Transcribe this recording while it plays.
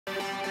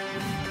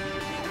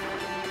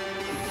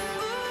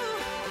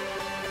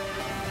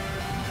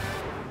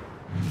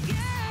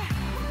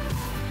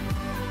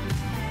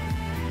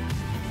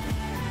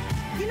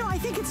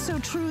think it's so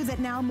true that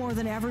now more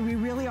than ever, we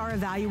really are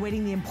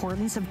evaluating the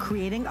importance of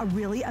creating a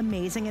really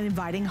amazing and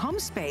inviting home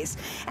space.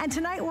 And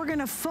tonight we're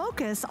gonna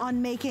focus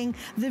on making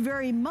the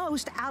very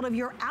most out of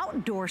your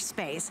outdoor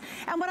space.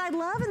 And what I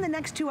love in the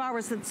next 2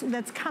 hours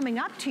that's coming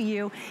up to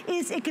you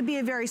is it could be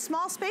a very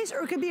small space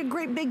or it could be a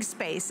great big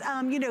space.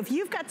 You know, if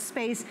you've got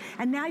space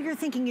and now you're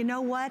thinking, you know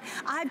what,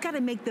 I've got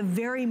to make the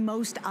very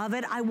most of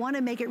it. I want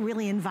to make it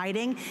really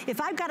inviting. If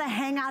I've got to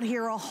hang out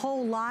here a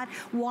whole lot,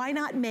 why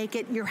not make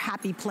it your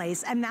happy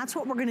place? And that's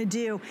what we're gonna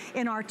do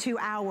in our 2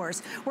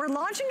 hours. We're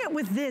launching it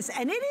with this,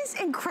 and it is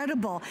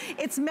incredible.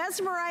 It's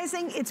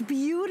mesmerizing, it's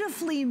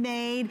beautifully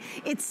made,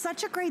 it's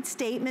such a great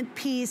statement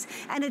piece,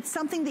 and it's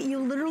something that you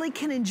literally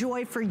can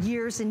enjoy for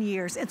years and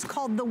years. It's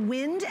called the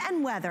Wind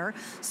and Weather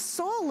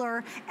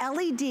Solar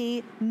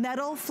LED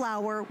Metal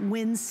Flower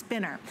Wind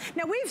Spinner.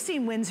 Now, we've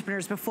seen wind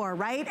spinners before,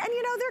 right? And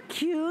you know, they're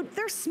cute,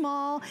 they're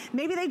small,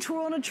 maybe they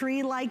twirl on a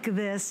tree like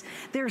this.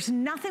 There's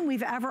nothing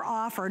we've ever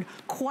offered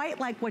quite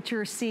like what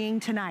you're seeing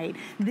tonight.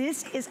 This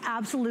is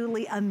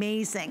absolutely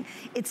amazing.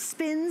 It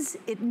spins,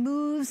 it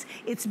moves,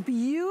 it's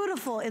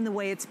beautiful in the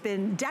way it's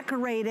been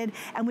decorated,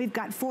 and we've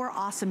got 4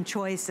 awesome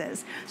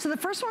choices. So the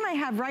first one I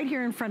have right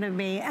here in front of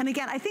me, and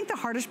again, I think the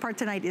hardest part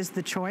tonight is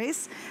the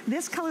choice.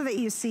 This color that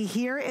you see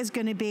here is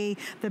gonna be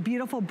the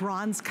beautiful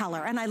bronze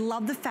color, and I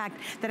love the fact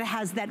that it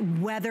has that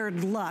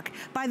weathered look.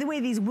 By the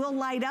way, these will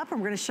light up, and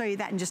we're gonna show you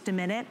that in just a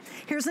minute.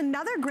 Here's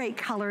another great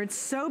color, it's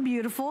so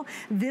beautiful.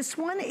 This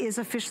one is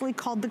officially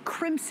called the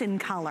crimson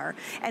color,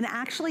 and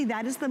actually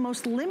that is the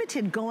most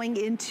limited going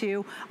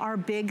into our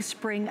big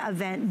spring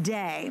event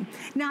day.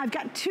 Now I've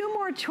got 2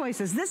 more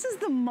choices. This is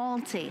the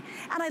multi,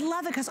 and I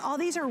love it because all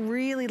these are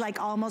really like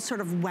almost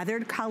sort of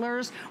weathered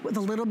colors with a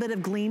little bit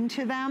of gleam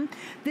to them.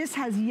 This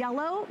has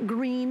yellow,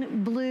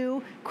 green,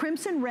 blue,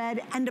 crimson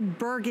red, and a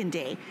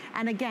burgundy.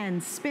 And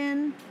again,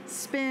 spin,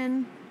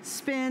 spin,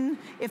 spin.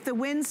 If the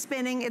wind's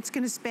spinning, it's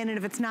gonna spin, and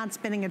if it's not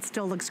spinning, it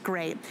still looks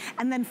great.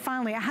 And then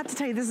finally, I have to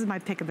tell you, this is my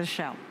pick of the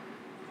show.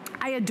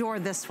 I adore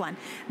this one.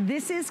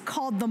 This is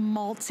called the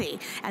multi,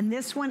 and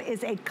this one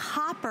is a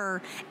copper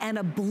and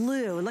a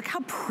blue. Look how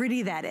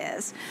pretty that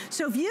is.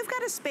 So if you've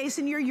got a space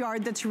in your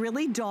yard that's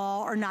really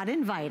dull or not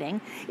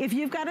inviting, if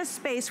you've got a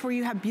space where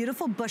you have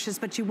beautiful bushes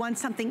but you want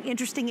something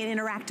interesting and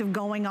interactive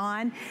going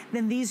on,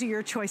 then these are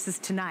your choices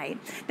tonight.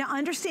 Now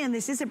understand,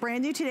 this is a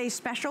brand new Today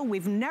Special.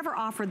 We've never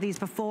offered these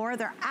before.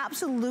 They're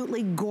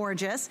absolutely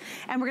gorgeous,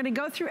 and we're gonna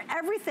go through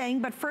everything,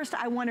 but first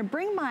I wanna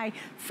bring my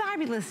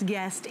fabulous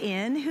guest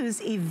in,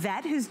 who's Yvette,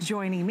 who's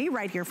joining me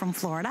right here from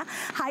Florida.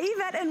 Hi,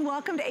 Yvette, and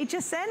welcome to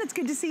HSN. It's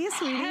good to see you,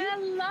 sweetie.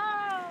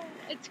 Hello.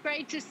 It's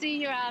great to see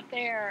you out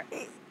there.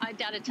 I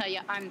gotta tell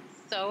you, I'm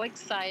so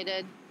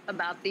excited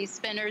about these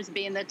spinners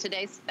being the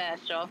Today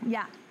Special.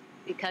 Yeah.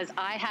 Because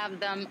I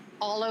have them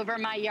all over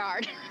my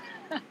yard.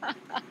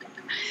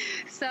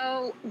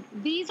 So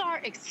these are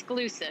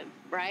exclusive,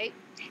 right?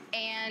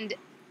 And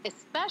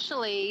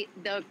especially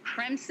the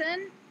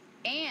crimson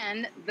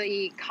and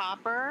the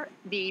copper,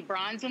 the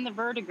bronze, and the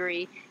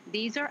verdigris,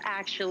 these are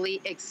actually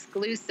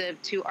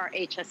exclusive to our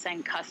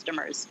HSN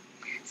customers.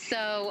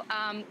 So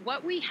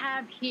what we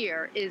have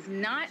here is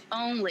not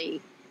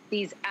only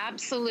these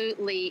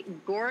absolutely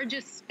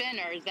gorgeous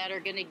spinners that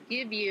are gonna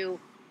give you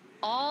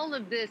all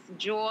of this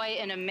joy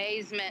and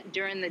amazement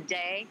during the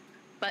day,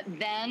 but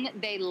then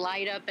they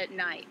light up at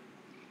night.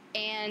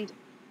 And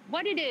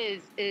what it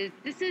is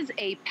this is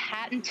a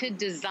patented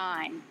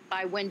design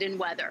by Wind and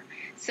Weather.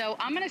 So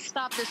I'm gonna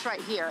stop this right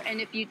here. And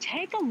if you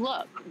take a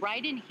look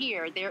right in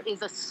here, there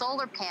is a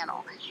solar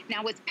panel.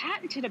 Now what's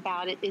patented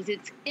about it is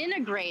it's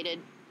integrated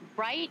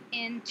right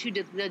into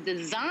the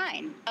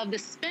design of the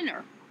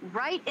spinner,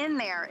 right in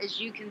there as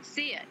you can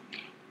see it.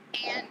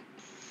 And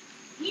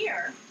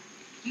here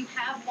you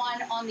have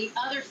one on the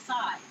other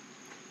side.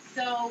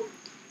 So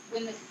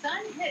when the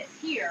sun hits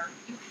here,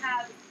 you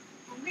have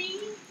 3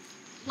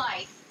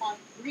 lights on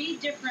 3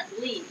 different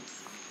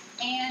leaves,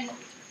 and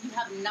you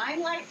have 9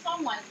 lights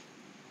on one.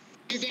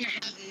 You're going to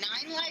have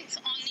 9 lights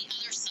on the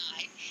other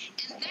side,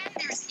 and then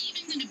there's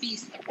even going to be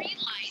 3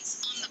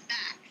 lights on the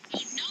back.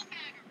 So no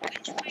matter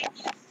which way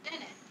you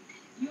spin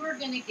it, you are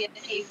going to get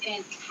a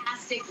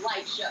fantastic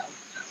light show.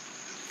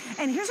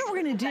 And here's what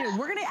we're gonna do.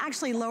 We're gonna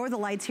actually lower the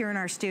lights here in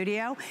our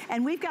studio,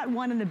 and we've got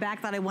one in the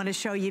back that I wanna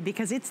show you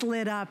because it's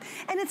lit up,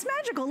 and it's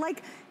magical.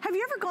 Like, have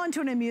you ever gone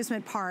to an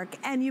amusement park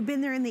and you've been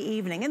there in the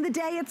evening? In the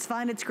day, it's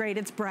fun, it's great,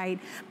 it's bright,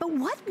 but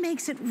what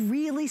makes it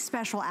really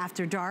special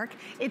after dark?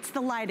 It's the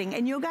lighting,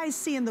 and you'll guys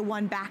see in the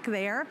one back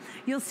there,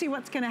 you'll see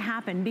what's gonna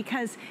happen,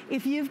 because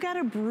if you've got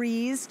a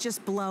breeze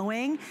just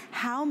blowing,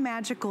 how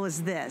magical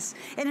is this?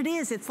 And it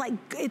is, it's like,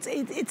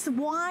 it's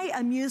why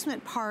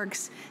amusement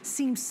parks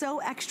seem so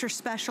extra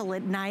special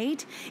at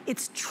night.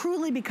 It's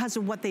truly because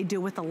of what they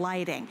do with the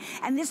lighting.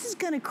 And this is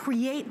gonna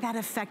create that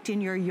effect in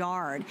your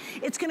yard.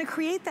 It's gonna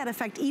create that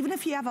effect even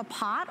if you have a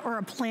pot or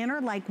a planter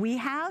like we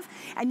have,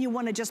 and you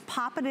wanna just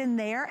pop it in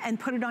there and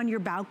put it on your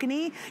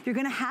balcony, you're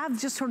gonna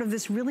have just sort of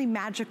this really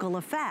magical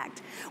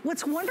effect.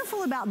 What's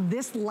wonderful about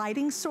this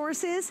lighting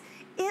source is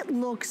it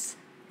looks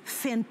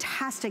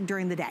fantastic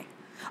during the day.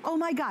 Oh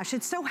my gosh,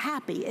 it's so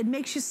happy. It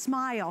makes you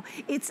smile.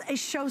 It's a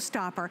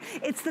showstopper.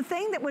 It's the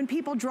thing that when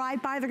people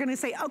drive by, they're gonna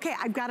say, okay,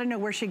 I've gotta know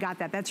where she got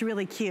that. That's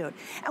really cute.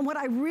 And what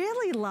I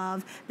really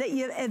love that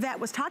Yvette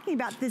was talking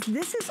about,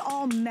 this is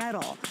all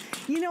metal.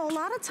 You know, a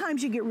lot of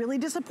times you get really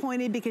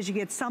disappointed because you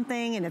get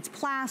something and it's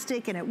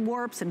plastic and it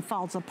warps and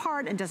falls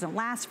apart and doesn't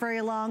last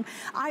very long.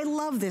 I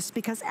love this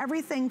because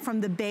everything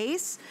from the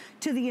base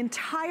to the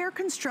entire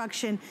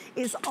construction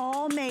is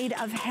all made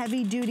of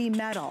heavy duty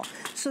metal.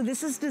 So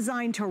this is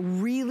designed to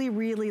really,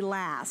 really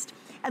last.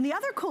 And the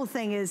other cool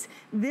thing is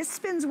this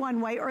spins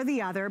one way or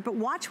the other, but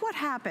watch what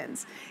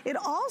happens. It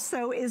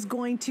also is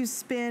going to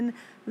spin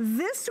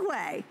this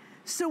way.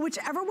 So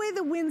whichever way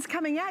the wind's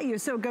coming at you,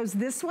 so it goes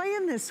this way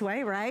and this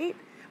way, right?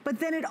 But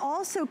then it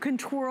also can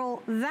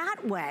twirl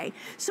that way.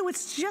 So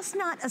it's just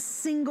not a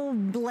single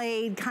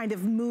blade kind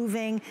of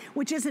moving,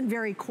 which isn't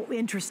very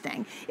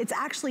interesting. It's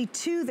actually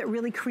two that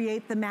really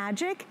create the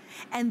magic.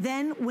 And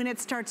then when it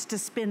starts to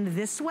spin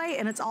this way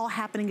and it's all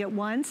happening at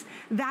once,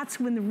 that's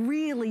when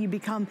really you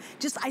become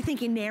just, I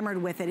think, enamored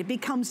with it. It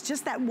becomes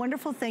just that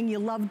wonderful thing you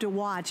love to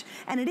watch.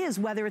 And it is,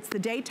 whether it's the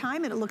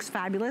daytime and it looks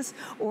fabulous,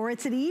 or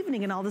it's at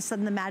evening and all of a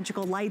sudden the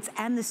magical lights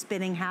and the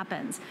spinning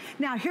happens.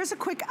 Now, here's a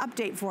quick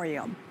update for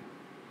you.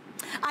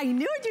 I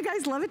knew it, you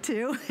guys love it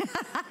too.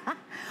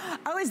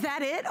 Oh, is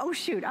that it? Oh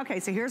shoot, okay,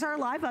 so here's our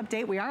live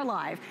update, we are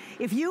live.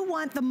 If you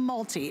want the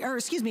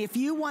if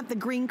you want the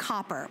green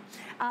copper,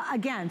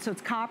 again, so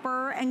it's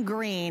copper and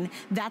green,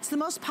 that's the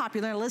most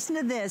popular. Listen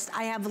to this,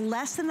 I have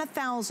less than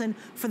 1,000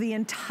 for the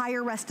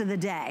entire rest of the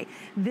day.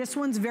 This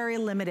one's very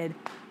limited.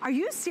 Are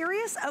you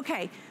serious?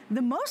 Okay,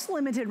 the most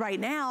limited right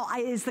now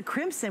is the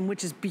crimson,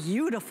 which is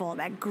beautiful,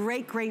 that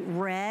great, great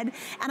red.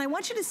 And I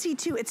want you to see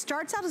too, it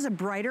starts out as a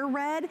brighter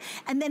red,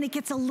 and then it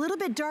gets a little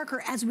bit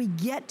darker as we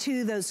get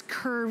to those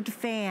curved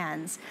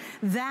fans.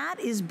 That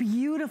is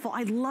beautiful.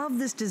 I love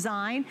this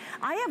design.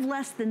 I have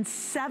less than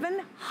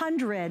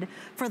 700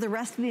 for the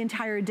rest of the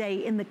entire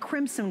day in the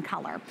crimson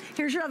color.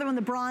 Here's your other one,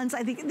 the bronze.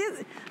 I think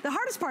the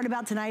hardest part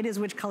about tonight is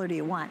which color do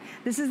you want?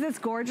 This is this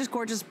gorgeous,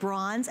 gorgeous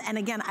bronze. And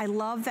again, I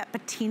love that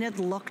patinaed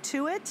look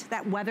to it,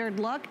 that weathered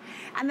look.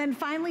 And then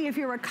finally, if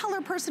you're a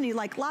color person, you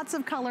like lots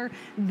of color,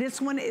 this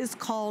one is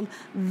called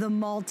the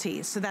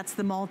multi. So that's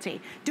the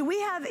multi. Do we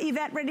have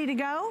Yvette ready to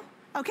go?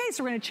 Okay,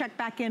 so we're gonna check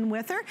back in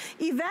with her.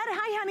 Yvette,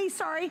 hi honey,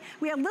 sorry.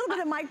 We had a little bit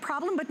of mic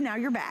problem, but now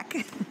you're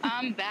back.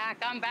 I'm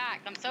back.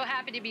 I'm so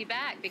happy to be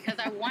back because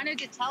I wanted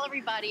to tell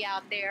everybody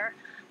out there.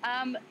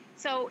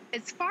 So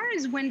as far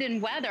as wind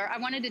and weather, I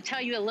wanted to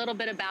tell you a little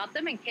bit about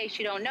them in case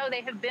you don't know.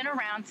 They have been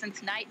around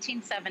since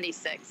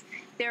 1976.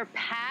 Their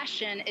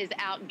passion is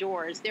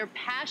outdoors. Their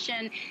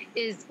passion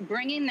is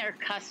bringing their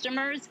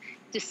customers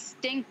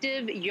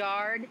distinctive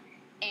yard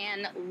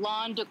and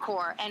lawn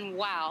decor. And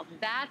wow,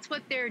 that's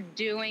what they're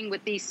doing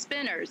with these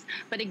spinners.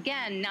 But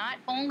again, not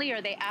only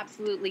are they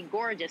absolutely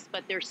gorgeous,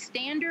 but their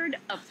standard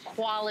of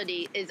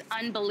quality is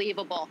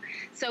unbelievable.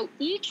 So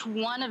each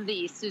one of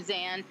these,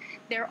 Suzanne,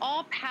 they're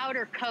all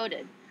powder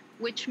coated,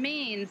 which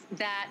means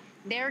that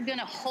they're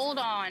gonna hold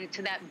on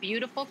to that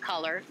beautiful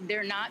color.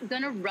 They're not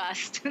gonna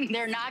rust,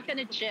 they're not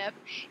gonna chip,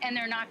 and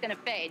they're not gonna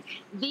fade.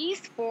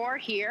 These four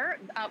here,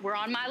 we're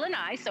on my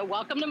lanai, so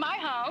welcome to my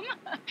home,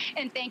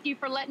 and thank you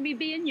for letting me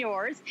be in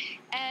yours.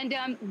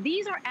 And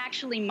these are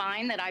actually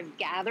mine that I've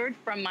gathered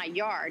from my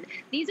yard.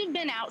 These have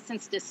been out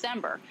since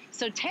December,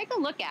 so take a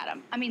look at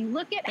them. I mean,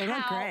 look at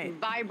how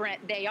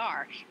vibrant they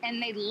are,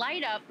 and they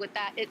light up with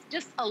that. It's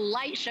just a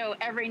light show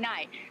every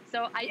night.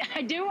 So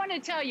I do want to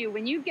tell you,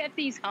 when you get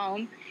these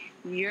home,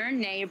 your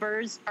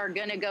neighbors are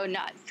gonna go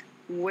nuts.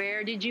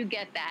 Where did you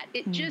get that?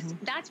 It just,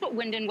 that's what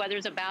wind and weather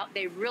is about.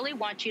 They really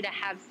want you to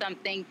have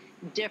something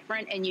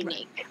different and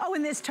unique. Right. Oh,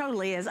 and this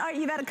totally is. All right,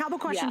 you've had a couple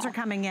questions are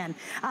coming in.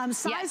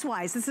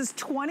 Size-wise, this is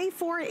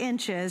 24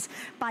 inches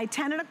by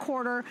 10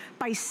 1/4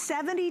 by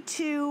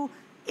 72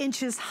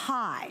 inches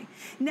high.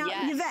 Now,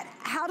 Yvette,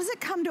 how does it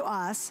come to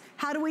us?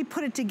 How do we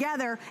put it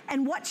together?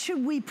 And what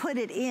should we put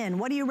it in?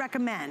 What do you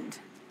recommend?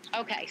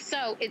 Okay,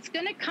 so it's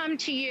gonna come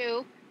to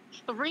you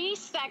 3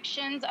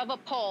 sections of a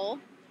pole,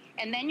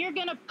 and then you're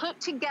gonna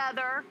put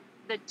together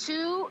the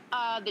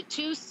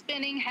two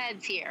spinning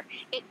heads here.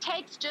 It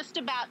takes just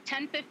about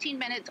 10-15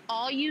 minutes.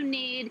 All you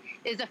need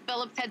is a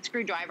Phillips head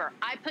screwdriver.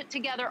 I put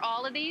together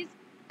all of these.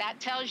 That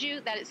tells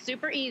you that it's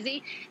super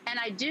easy. And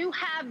I do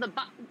have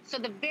so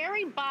the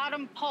very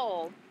bottom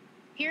pole,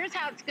 here's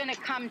how it's gonna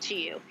come to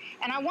you.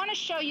 And I wanna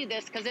show you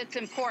this because it's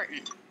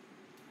important.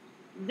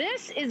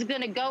 This is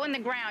gonna go in the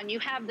ground. You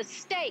have the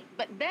stake,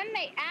 but then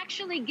they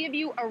actually give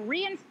you a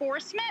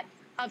reinforcement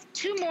of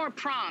 2 more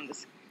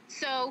prongs.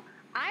 So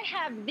I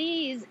have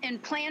these in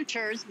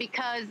planters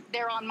because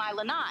they're on my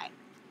lanai.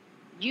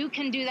 You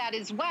can do that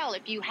as well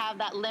if you have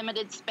that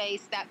limited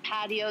space, that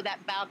patio,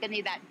 that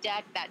balcony, that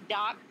deck, that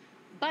dock.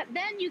 But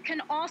then you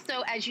can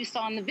also, as you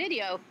saw in the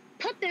video,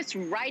 put this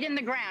right in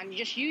the ground. You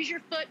just use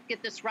your foot,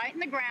 get this right in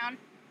the ground.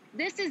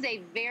 This is a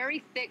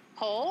very thick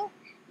pole.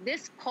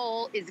 This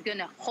pole is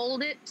gonna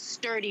hold it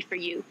sturdy for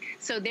you.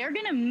 So they're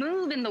gonna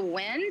move in the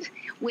wind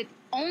with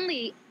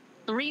only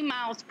 3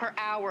 miles per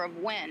hour of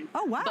wind.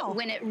 Oh, wow. But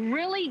when it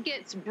really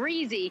gets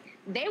breezy,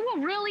 they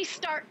will really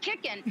start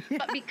kicking.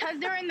 But because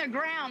they're in the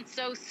ground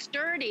so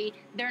sturdy,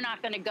 they're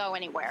not going to go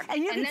anywhere.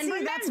 And you can see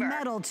remember, that's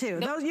metal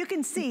too. Those you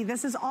can see,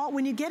 this is all,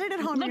 when you get it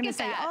at home, you're going to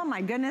say, oh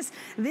my goodness,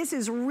 this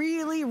is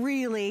really,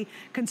 really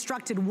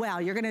constructed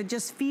well. You're going to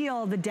just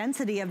feel the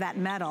density of that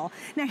metal.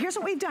 Now here's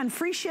what we've done.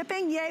 Free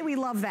shipping, yay, we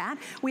love that.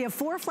 We have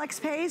 4 flex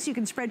pays. You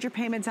can spread your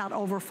payments out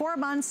over 4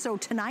 months. So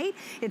tonight,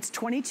 it's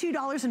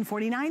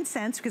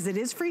 $22.49 because it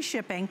is free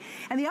shipping.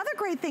 And the other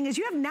great thing is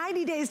you have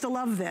 90 days to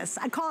love this.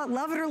 I call it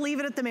love it or leave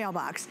it at the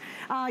mailbox.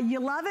 You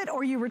love it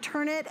or you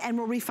return it and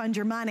we'll refund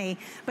your money.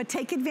 But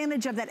take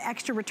advantage of that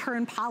extra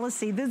return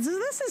policy. This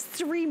is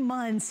 3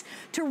 months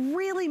to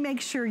really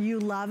make sure you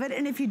love it.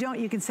 And if you don't,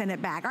 you can send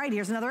it back. All right,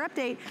 here's another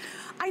update.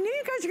 I knew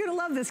you guys are gonna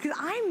love this because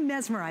I'm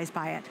mesmerized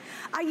by it.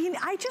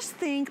 I just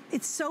think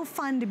it's so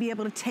fun to be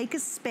able to take a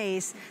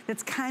space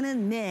that's kind of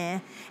meh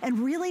and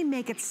really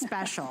make it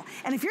special.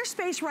 And if your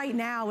space right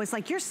now is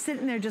like you're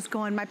sitting there just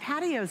going, my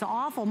patio is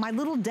awful, my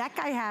little deck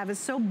I have is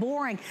so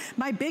boring,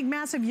 my big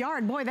massive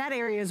yard, boy, that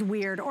area is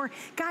weird, or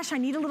gosh, I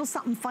need a little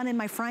something fun in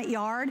my front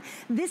yard.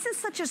 This is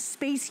such a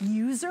space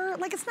user,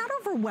 like it's not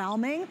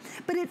overwhelming,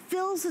 but it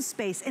fills the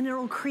space and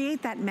it'll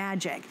create that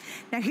magic.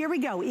 Now here we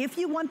go. If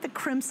you want the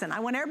crimson, I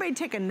want everybody to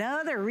take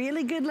another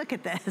really good look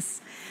at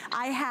this.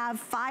 I have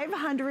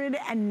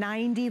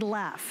 590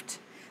 left.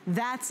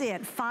 That's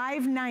it,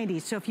 590.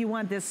 So if you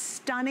want this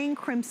stunning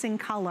crimson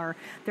color,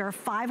 there are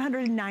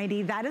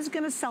 590. That is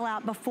gonna sell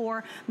out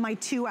before my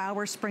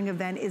 2-hour spring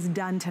event is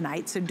done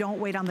tonight, so don't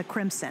wait on the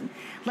crimson.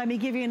 Let me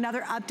give you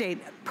another update.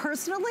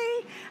 Personally,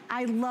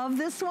 I love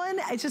this one.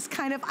 It's just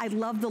kind of, I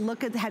love the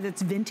look of how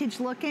it's vintage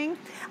looking.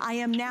 I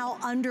am now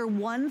under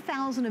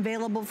 1,000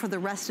 available for the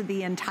rest of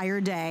the entire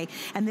day,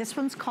 and this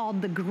one's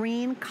called the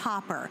green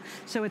copper.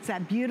 So it's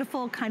that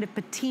beautiful kind of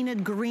patina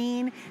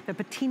green, the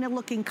patina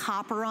looking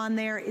copper on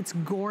there. It's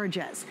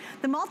gorgeous.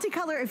 The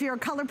multicolor, if you're a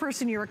color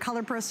person, you're a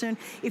color person.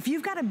 If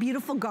you've got a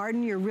beautiful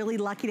garden, you're really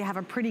lucky to have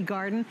a pretty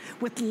garden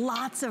with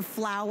lots of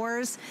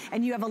flowers,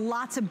 and you have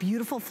lots of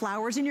beautiful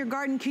flowers in your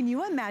garden. Can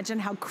you imagine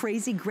how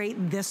crazy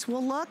great this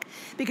will look?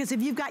 Because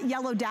if you've got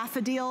yellow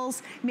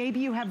daffodils, maybe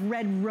you have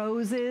red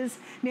roses,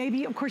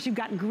 maybe of course you've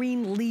got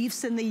green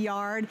leaves in the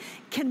yard.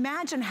 Can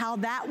imagine how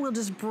that will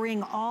just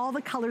bring all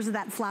the colors of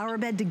that flower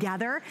bed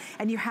together,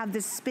 and you have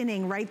this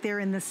spinning right there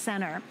in the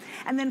center.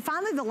 And then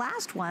finally the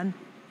last one,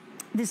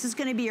 this is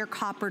gonna be your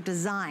copper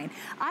design.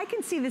 I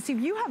can see this, if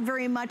you have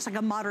very much like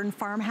a modern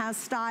farmhouse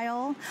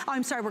style, oh,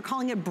 I'm sorry, we're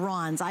calling it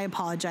bronze, I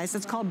apologize,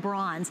 it's called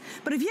bronze.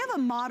 But if you have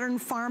a modern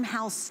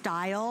farmhouse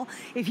style,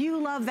 if you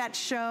love that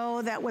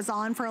show that was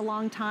on for a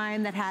long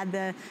time that had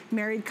the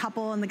married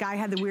couple and the guy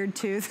had the weird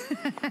tooth,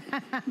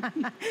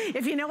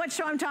 if you know what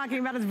show I'm talking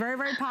about, it's very,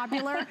 very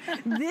popular.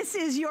 This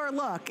is your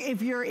look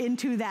if you're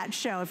into that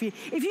show. If you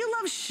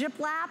love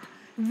shiplap,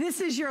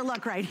 this is your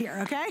look right here,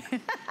 okay?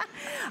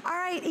 All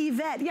right,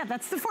 Yvette, yeah,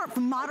 that's the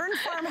modern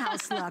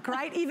farmhouse look,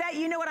 right? Yvette,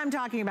 you know what I'm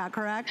talking about,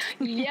 correct?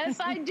 Yes,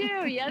 I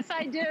do, yes,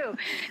 I do.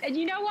 And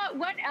you know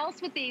what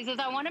else with these is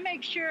I wanna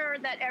make sure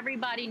that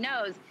everybody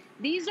knows,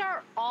 these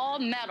are all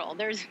metal.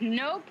 There's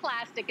no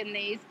plastic in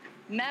these.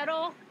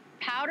 Metal,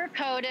 powder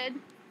coated,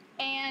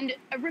 and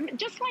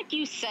just like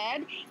you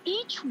said,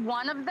 each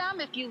one of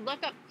them, if you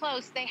look up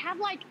close, they have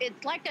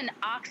it's like an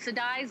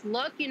oxidized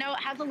look, you know, it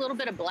has a little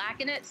bit of black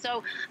in it.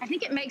 So I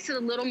think it makes it a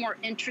little more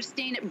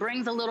interesting. It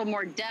brings a little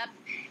more depth.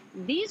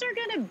 These are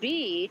gonna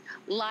be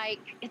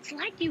it's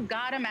like you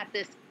got them at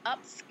this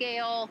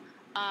upscale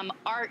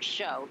art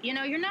show. You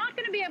know, you're not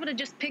going to be able to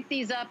just pick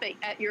these up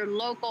at your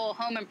local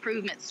home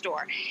improvement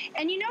store.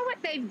 And you know what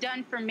they've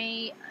done for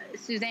me,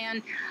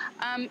 Suzanne?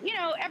 You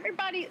know,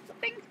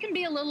 things can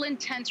be a little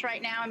intense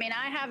right now. I mean,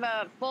 I have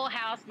a full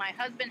house. My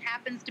husband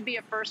happens to be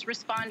a first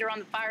responder on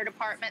the fire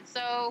department.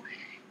 So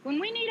when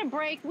we need a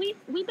break,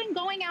 we've been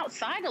going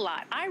outside a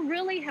lot. I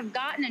really have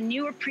gotten a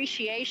new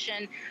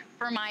appreciation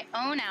for my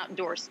own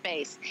outdoor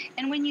space.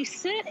 And when you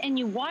sit and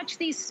you watch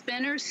these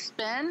spinners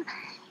spin,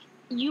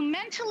 you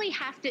mentally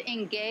have to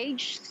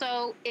engage,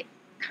 so it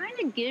kind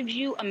of gives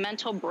you a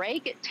mental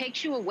break. It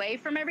takes you away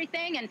from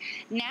everything, and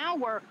now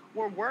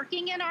we're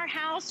working in our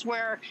house,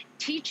 we're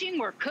teaching,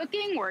 we're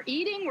cooking, we're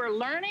eating, we're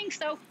learning,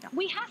 so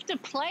we have to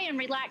play and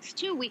relax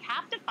too. We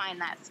have to find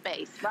that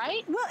space,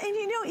 right? Well, and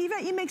you know,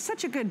 Yvette, you make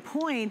such a good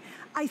point.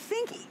 I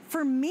think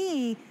for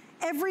me,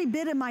 every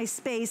bit of my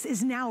space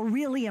is now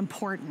really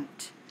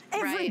important.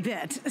 Every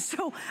bit.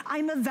 So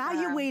I'm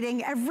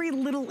evaluating every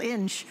little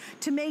inch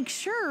to make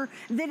sure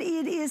that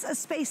it is a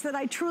space that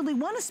I truly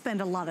want to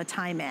spend a lot of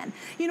time in.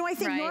 You know, I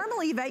think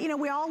normally, Yvette, you know,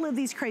 we all live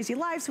these crazy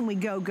lives and we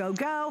go,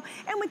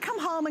 and we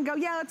come home and go,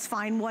 yeah, it's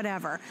fine,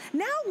 whatever.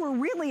 Now we're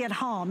really at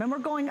home and we're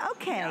going,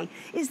 okay,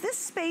 is this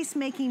space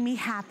making me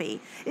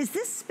happy? Is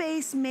this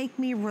space make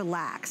me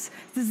relax?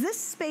 Does this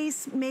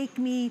space make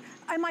me,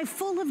 am I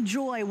full of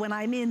joy when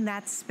I'm in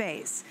that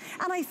space?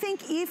 And I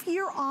think if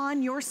you're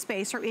on your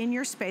space or in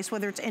your space, space,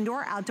 whether it's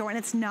indoor or outdoor, and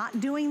it's not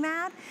doing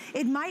that,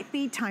 it might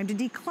be time to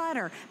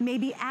declutter.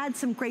 Maybe add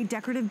some great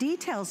decorative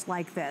details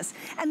like this.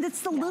 And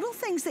it's the little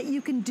things that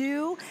you can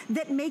do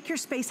that make your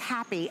space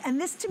happy. And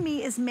this to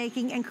me is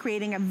making and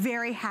creating a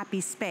very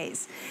happy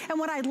space. And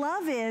what I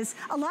love is,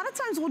 a lot of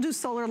times we'll do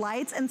solar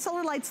lights, and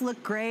solar lights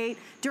look great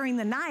during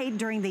the night,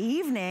 during the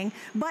evening,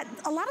 but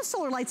a lot of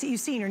solar lights that you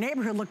see in your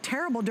neighborhood look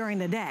terrible during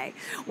the day.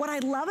 What I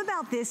love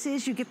about this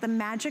is you get the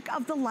magic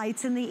of the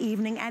lights in the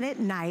evening and at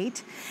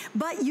night,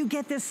 but you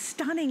get this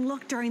stunning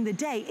look during the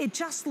day. It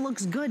just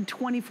looks good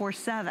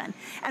 24/7.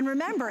 And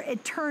remember,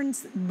 it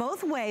turns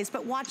both ways,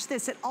 but watch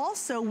this, it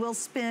also will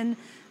spin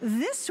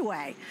this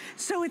way.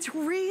 So it's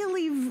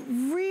really,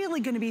 really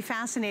gonna be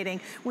fascinating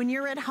when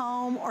you're at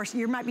home, or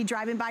you might be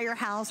driving by your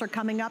house or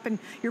coming up and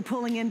you're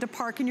pulling in to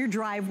park in your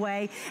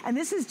driveway, and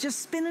this is just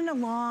spinning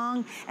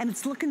along and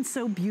it's looking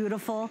so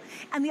beautiful.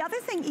 And the other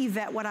thing,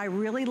 Yvette, what I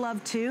really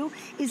love too,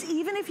 is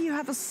even if you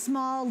have a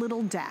small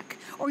little deck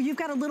or you've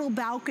got a little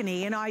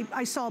balcony, and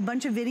I saw a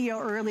bunch of video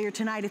earlier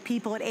tonight of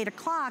people at 8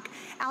 o'clock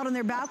out on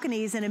their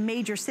balconies in a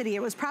major city,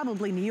 it was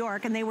probably New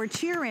York, and they were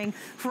cheering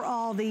for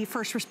all the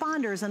first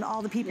responders and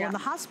all the people in the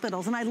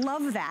hospitals, and I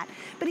love that.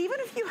 But even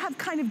if you have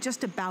kind of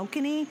just a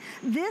balcony,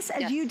 this,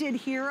 as you did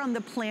here on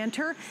the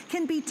planter,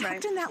 can be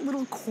tucked in that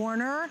little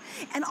corner,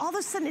 and all of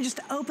a sudden it just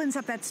opens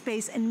up that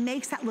space and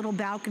makes that little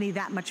balcony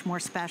that much more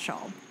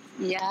special.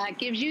 Yeah, it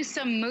gives you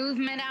some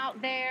movement out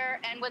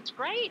there, and what's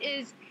great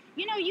is,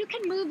 you know, you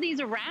can move these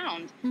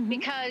around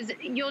because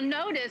you'll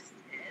notice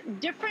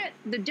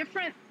the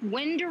different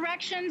wind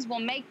directions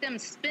will make them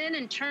spin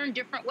and turn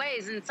different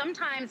ways. And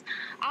sometimes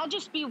I'll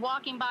just be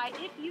walking by.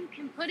 If you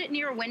can put it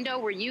near a window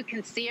where you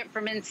can see it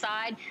from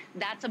inside,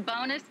 that's a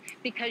bonus,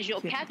 because you'll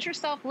catch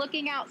yourself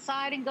looking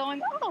outside and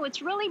going, oh,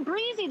 it's really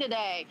breezy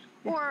today.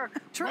 Or,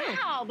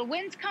 wow, the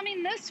wind's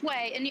coming this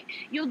way, and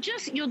you'll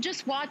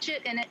just watch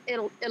it, and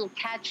it'll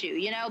catch you,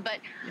 you know. But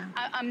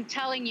I'm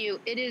telling you,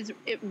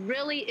 it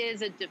really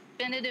is a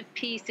definitive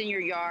piece in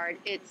your yard.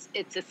 It's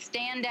a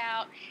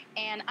standout,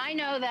 and I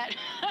know that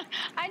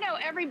I know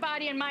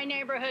everybody in my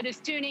neighborhood is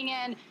tuning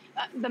in.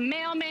 The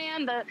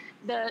mailman,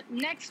 the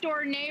next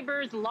door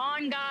neighbor's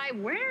lawn guy,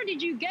 where did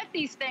you get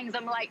these things?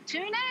 I'm like,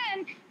 tune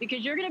in,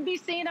 because you're going to be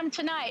seeing them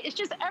tonight. It's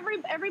just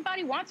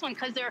everybody wants one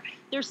because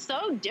they're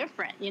so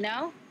different, you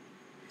know?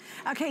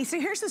 Okay, so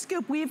here's the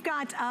scoop. We've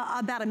got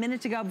about a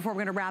minute to go before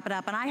we're gonna wrap it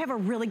up, and I have a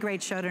really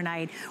great show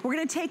tonight. We're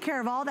gonna take care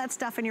of all that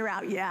stuff in your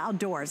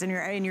outdoors, in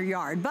your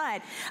yard.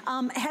 But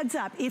heads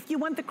up, if you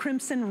want the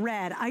crimson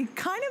red, I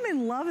kind of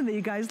in love that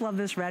you guys love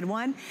this red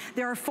one.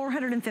 There are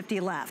 450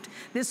 left.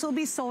 This will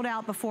be sold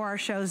out before our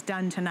show's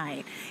done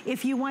tonight.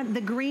 If you want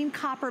the green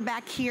copper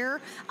back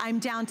here, I'm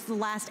down to the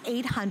last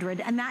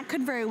 800, and that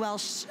could very well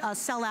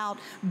sell out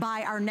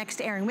by our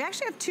next airing. We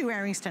actually have 2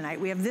 airings tonight.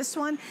 We have this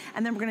one,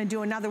 and then we're gonna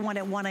do another one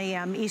at 1 a.m.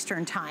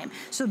 Eastern time.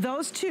 So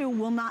those 2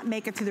 will not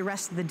make it through the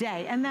rest of the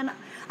day. And then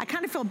I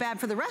kind of feel bad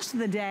for the rest of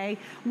the day.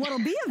 What'll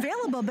be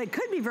available, but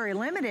could be very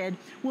limited,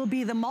 will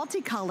be the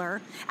multicolor.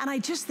 And I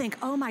just think,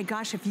 oh my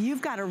gosh, if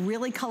you've got a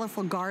really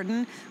colorful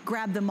garden,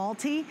 grab the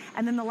multi,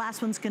 and then the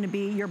last one's gonna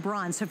be your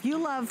bronze. So if you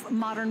love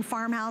modern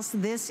farmhouse,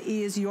 this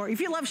is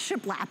if you love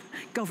shiplap,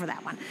 go for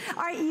that one.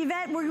 All right,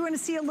 Yvette, we're going to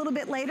see you a little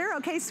bit later.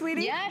 Okay,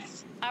 sweetie?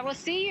 Yes, I will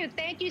see you.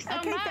 Thank you so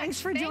much. Okay, thanks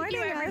for joining us. Thank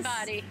you,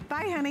 everybody.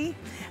 Bye, honey.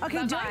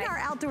 Okay, during our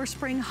outdoor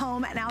spring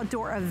home and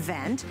outdoor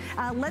event,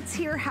 let's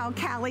hear how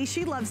Callie,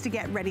 she loves to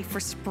get ready for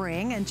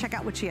spring, and check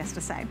out what she has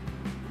to say.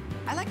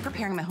 I like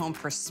preparing my home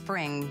for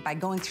spring by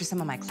going through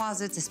some of my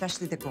closets,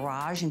 especially the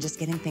garage, and just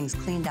getting things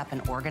cleaned up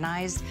and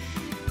organized.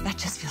 That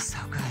just feels so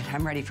good.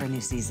 I'm ready for a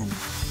new season.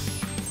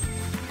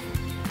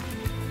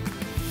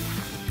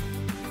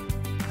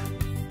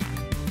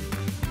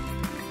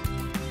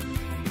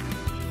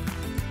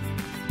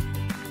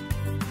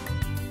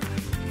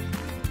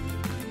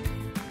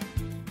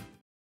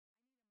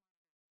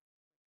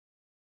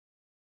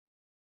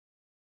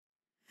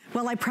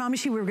 Well, I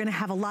promise you we were gonna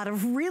have a lot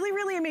of really,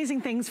 really amazing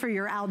things for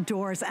your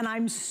outdoors, and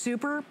I'm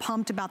super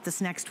pumped about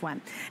this next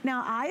one.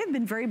 Now, I have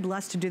been very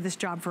blessed to do this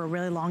job for a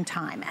really long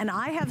time, and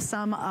I have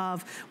some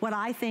of what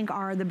I think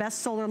are the best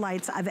solar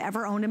lights I've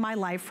ever owned in my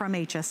life from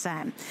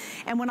HSN.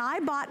 And when I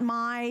bought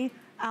my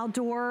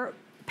outdoor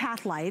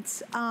path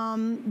lights,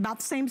 about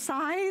the same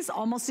size,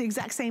 almost the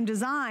exact same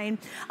design.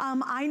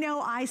 I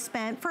know I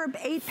spent, for an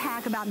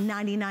 8-pack, about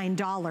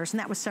 $99, and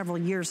that was several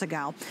years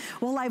ago.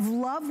 Well, I've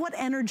loved what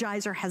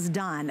Energizer has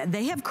done.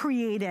 They have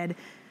created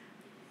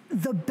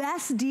the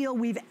best deal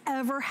we've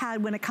ever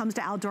had when it comes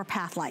to outdoor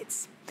path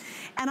lights.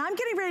 And I'm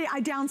getting ready,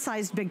 I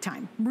downsized big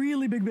time,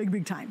 really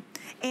big time.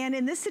 And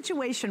in this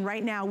situation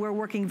right now, we're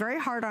working very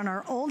hard on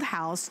our old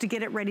house to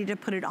get it ready to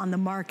put it on the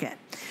market.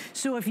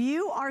 So if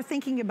you are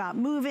thinking about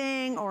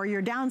moving, or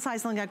you're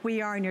downsizing like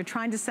we are and you're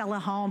trying to sell a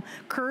home,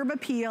 curb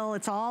appeal,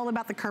 it's all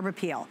about the curb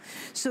appeal.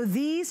 So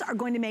these are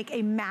going to make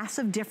a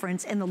massive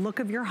difference in the look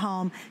of your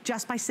home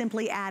just by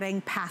simply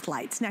adding path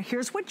lights. Now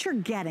here's what you're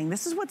getting.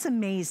 This is what's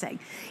amazing.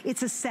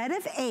 It's a set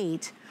of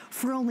 8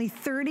 for only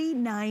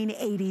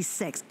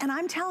 $39.86. And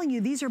I'm telling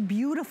you, these are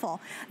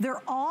beautiful.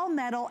 They're all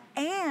metal,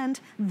 and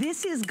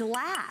this is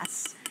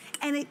glass.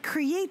 And it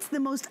creates the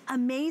most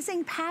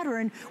amazing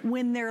pattern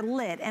when they're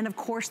lit. And of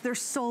course, they're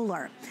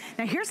solar.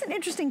 Now, here's an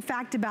interesting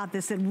fact about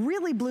this that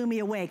really blew me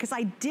away, because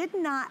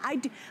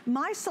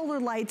my solar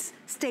lights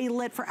stay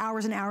lit for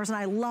hours and hours, and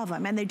I love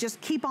them, and they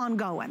just keep on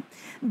going.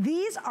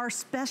 These are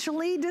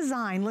specially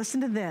designed, listen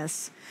to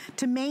this,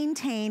 to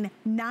maintain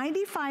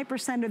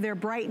 95% of their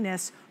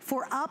brightness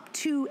for up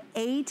to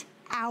 8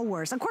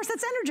 hours. Of course,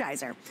 that's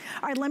Energizer.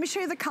 All right, let me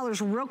show you the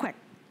colors real quick.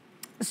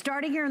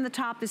 Starting here in the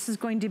top, this is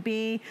going to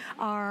be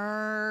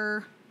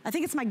our, I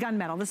think it's my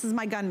gunmetal. This is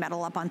my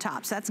gunmetal up on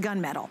top, so that's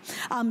gunmetal.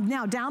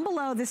 Now down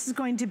below, this is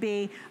going to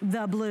be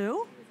the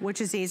blue,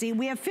 which is easy.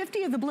 We have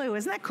 50 of the blue.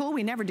 Isn't that cool?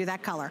 We never do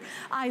that color.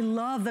 I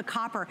love the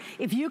copper.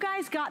 If you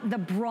guys got the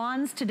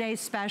bronze today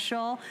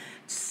special,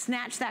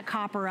 snatch that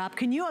copper up.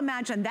 Can you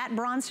imagine that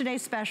bronze today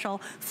special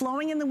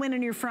flowing in the wind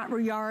in your front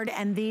yard,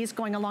 and these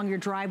going along your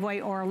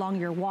driveway or along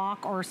your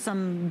walk or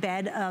some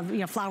bed of,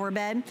 flower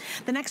bed?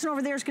 The next one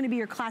over there is going to be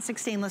your classic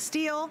stainless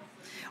steel.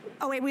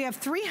 Oh wait, we have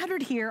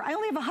 300 here. I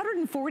only have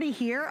 140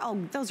 here. Oh,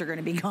 those are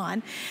gonna be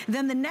gone.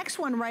 Then the next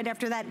one right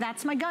after that,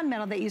 that's my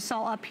gunmetal that you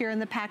saw up here in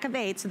the pack of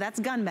 8, so that's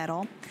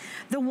gunmetal.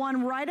 The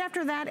one right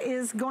after that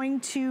is going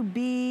to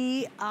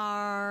be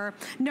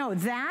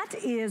that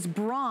is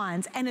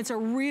bronze, and it's a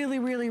really,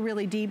 really,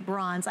 really deep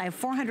bronze. I have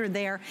 400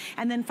 there.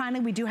 And then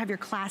finally, we do have your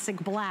classic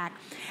black.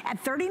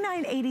 At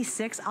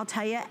 $39.86, I'll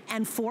tell you,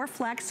 and 4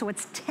 flex, so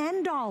it's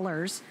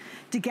 $10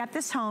 to get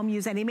this home.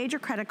 Use any major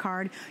credit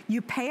card.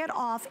 You pay it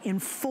off in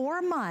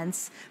 4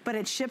 months, but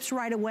it ships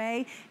right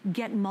away.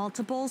 Get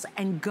multiples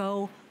and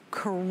go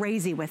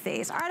crazy with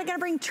these. All right, I gotta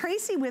bring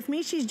Tracy with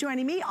me. She's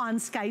joining me on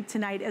Skype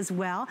tonight as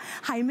well.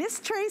 Hi, Miss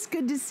Trace,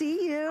 good to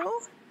see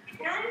you.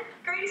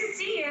 Great to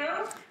see you.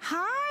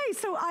 Hi,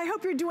 so I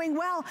hope you're doing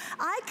well.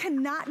 I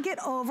cannot get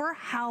over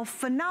how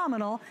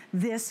phenomenal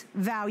this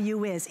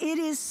value is. It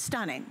is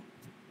stunning.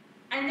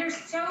 And they're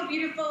so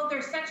beautiful.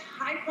 They're such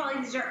high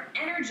quality. These are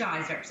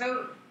Energizer.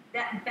 So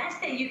that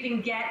best that you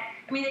can get,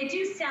 I mean, they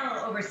do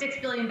sell over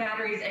 6 billion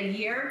batteries a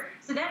year.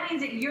 So that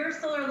means that your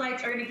solar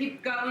lights are going to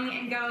keep going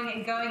and going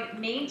and going,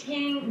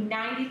 maintaining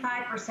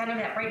 95% of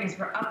that brightness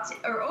for up to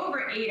or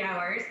over 8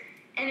 hours.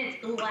 And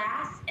it's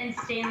glass and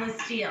stainless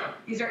steel.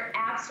 These are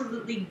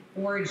absolutely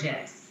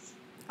gorgeous.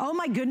 Oh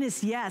my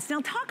goodness, yes.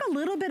 Now talk a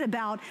little bit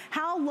about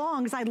how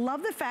long, because I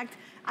love the fact,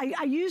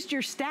 I used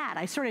your stat.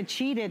 I sort of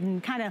cheated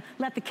and kind of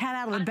let the cat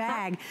out of the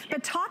bag.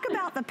 But talk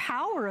about the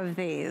power of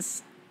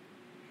these.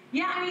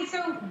 Yeah, I mean,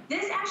 so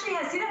this actually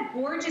has, see that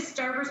gorgeous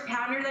starburst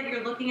pattern that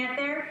you're looking at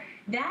there?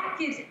 That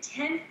gives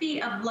 10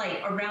 feet of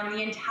light around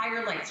the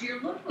entire light. So you're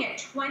looking at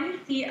 20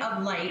 feet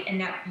of light in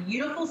that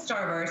beautiful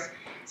starburst.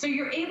 So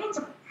you're able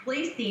to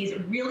place these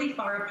really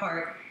far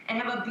apart and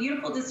have a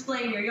beautiful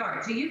display in your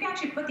yard. So you can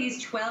actually put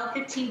these 12,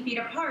 15 feet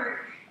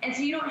apart, and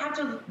so you don't have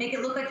to make it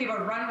look like you have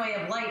a runway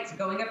of lights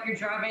going up your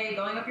driveway,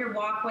 going up your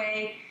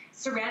walkway,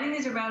 surrounding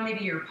these around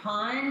maybe your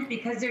pond,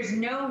 because there's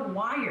no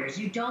wires.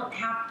 You don't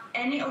have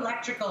any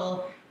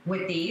electrical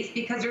with these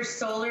because they're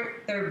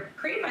solar, they're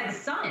created by the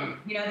sun.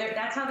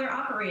 That's how they're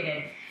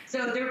operated.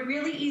 So they're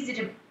really easy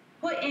to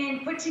put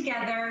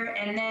together,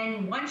 and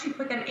then once you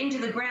put them into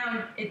the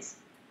ground,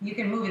 you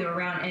can move it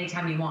around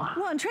anytime you want.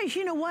 Well, and Trace,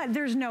 you know what?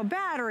 There's no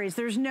batteries,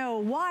 there's no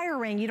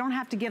wiring. You don't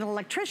have to get an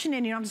electrician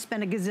in. You don't have to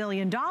spend $1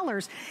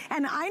 gazillion.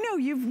 And I know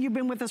you've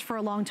been with us for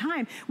a long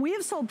time. We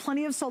have sold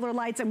plenty of solar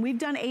lights, and we've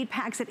done 8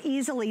 packs at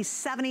easily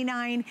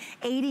 $79,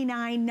 $89,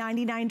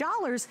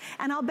 $99.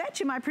 And I'll bet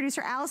you my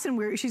producer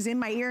Allison, she's in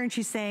my ear and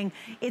she's saying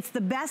it's the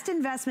best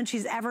investment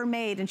she's ever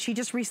made. And she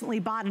just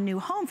recently bought a new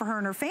home for her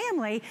and her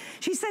family.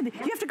 She said,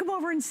 you have to come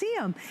over and see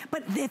them.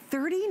 But at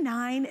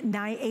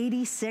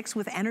 $39.86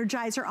 with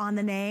Energizer on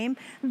the name,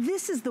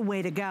 this is the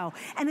way to go.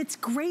 And it's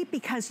great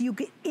because you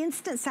get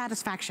instant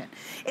satisfaction.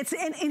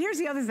 And here's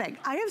the other thing.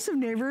 I have some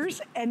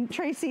neighbors, and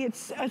Tracy,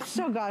 it's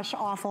so gosh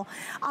awful.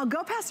 I'll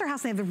go past their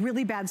house and they have the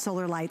really bad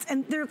solar lights,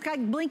 and they're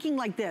like blinking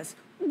like this.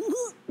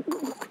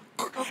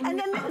 And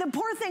then the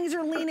poor things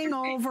are leaning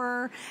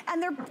over,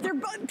 and they're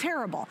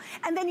terrible.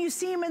 And then you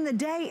see them in the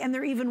day, and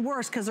they're even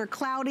worse because they're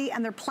cloudy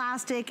and they're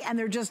plastic and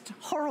they're just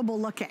horrible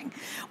looking.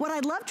 What I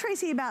love,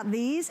 Tracy, about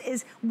these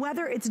is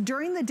whether it's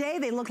during the day,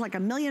 they look like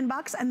 $1 million,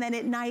 and then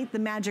at night, the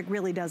magic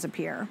really does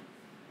appear.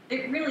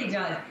 It really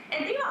does.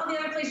 And think about all the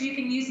other places you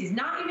can use these,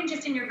 not even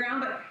just in your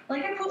ground, but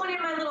like I put one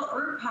in my little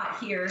herb pot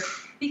here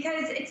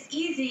because it's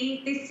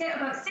easy. They sit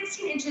about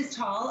 16 inches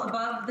tall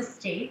above the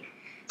stake.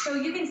 So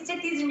you can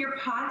stick these in your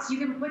pots. You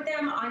can put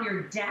them on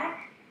your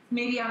deck,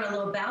 maybe on a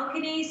little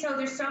balcony. So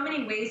there's so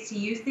many ways to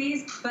use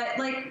these. But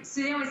like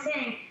Suzanne was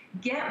saying,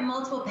 get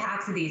multiple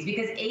packs of these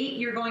because 8,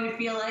 you're going to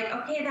feel like,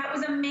 okay, that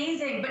was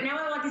amazing. But now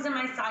I want these in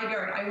my side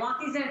yard. I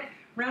want these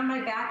around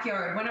my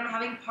backyard, when I'm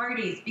having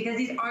parties, because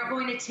these aren't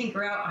going to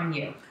tinker out on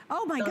you.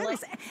 Oh my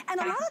goodness.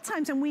 And a lot of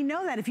times, and we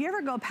know that if you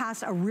ever go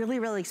past a really,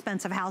 really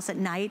expensive house at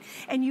night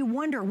and you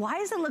wonder, why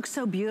does it look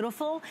so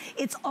beautiful?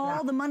 It's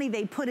all the money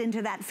they put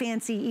into that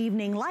fancy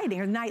evening lighting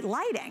or night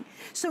lighting.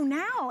 So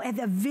now at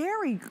a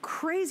very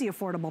crazy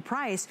affordable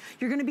price,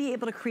 you're gonna be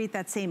able to create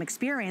that same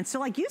experience. So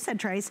like you said,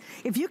 Trace,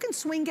 if you can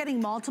swing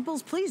getting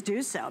multiples, please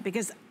do so,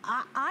 because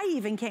I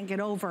even can't get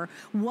over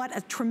what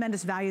a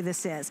tremendous value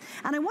this is.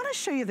 And I wanna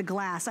show you the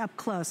glass up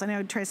close. I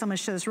know, Trace, I'm gonna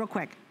show this real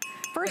quick.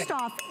 First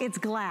off, it's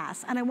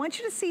glass, and I want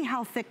you to see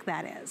how thick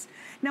that is.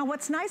 Now,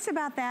 what's nice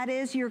about that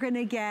is you're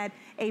gonna get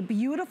a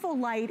beautiful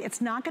light. It's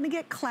not gonna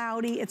get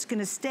cloudy. It's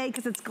gonna stay,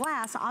 because it's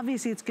glass,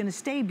 obviously it's gonna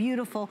stay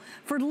beautiful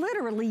for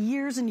literally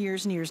years and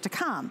years and years to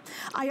come.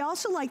 I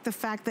also like the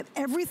fact that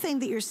everything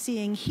that you're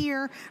seeing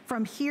here,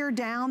 from here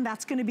down,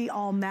 that's gonna be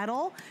all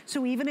metal.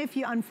 So even if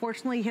you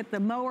unfortunately hit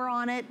the mower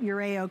on it, you're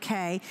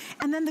A-okay.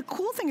 And then the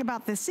cool thing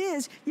about this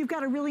is you've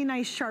got a really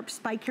nice sharp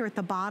spike here at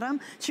the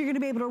bottom, so you're gonna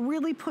be able to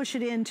really push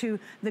it into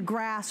the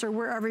grass or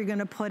wherever you're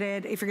gonna put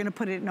it, if you're gonna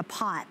put it in a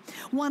pot.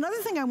 One other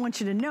thing I want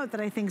you to note that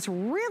I think is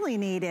really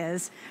neat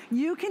is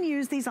you can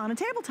use these on a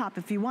tabletop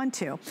if you want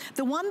to.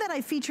 The one that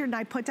I featured and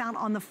I put down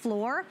on the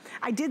floor,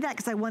 I did that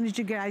because I wanted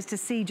you guys to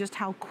see just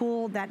how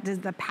cool that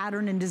the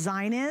pattern and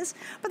design is.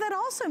 But that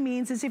also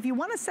means is if you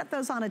wanna set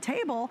those on a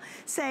table,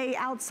 say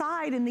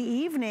outside in the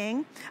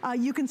evening,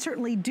 you can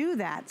certainly do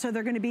that. So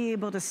they're gonna be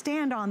able to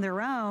stand on their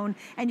own,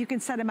 and you can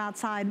set them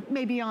outside,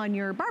 maybe on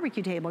your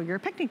barbecue table, your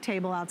picnic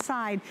table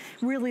outside.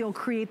 Really will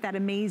create that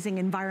amazing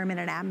environment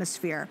and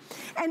atmosphere.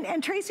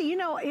 And Tracy, you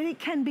know, it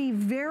can be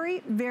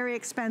very, very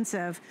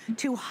expensive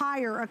to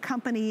hire a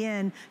company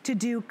in to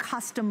do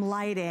custom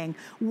lighting.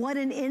 What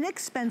an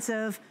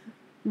inexpensive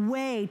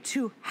way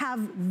to have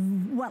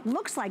what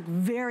looks like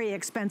very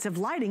expensive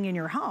lighting in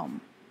your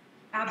home.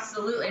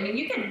 Absolutely. I mean,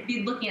 you could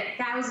be looking at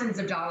thousands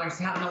of dollars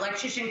to have an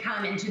electrician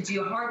come in to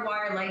do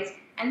hardwire lights,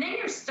 and then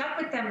you're stuck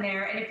with them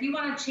there. And if you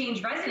want to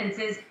change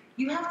residences,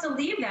 you have to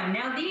leave them.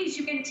 Now these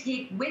you can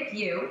take with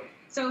you.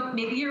 So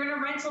maybe you're in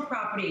a rental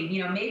property,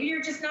 you know, maybe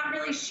you're just not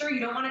really sure, you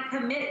don't want to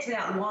commit to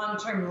that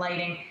long-term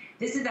lighting.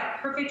 This is that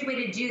perfect way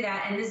to do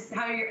that. And this is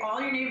how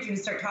all your neighbors are going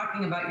to start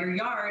talking about your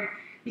yard,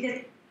 because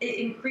it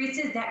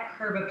increases that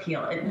curb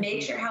appeal. It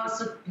makes your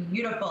house look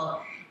beautiful.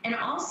 And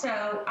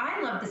also,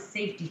 I love the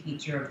safety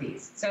feature of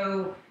these.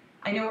 So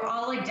I know we're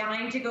all like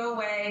dying to go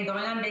away and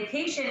going on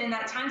vacation, and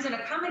that time's going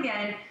to come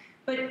again.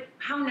 But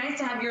how nice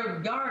to have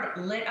your yard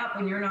lit up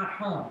when you're not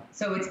home.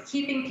 So it's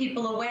keeping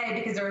people away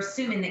because they're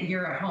assuming that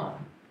you're at home.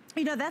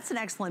 You know, that's an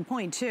excellent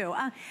point too.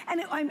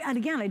 And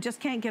again, I just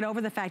can't get over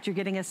the fact you're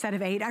getting a set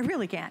of 8. I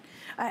really can't.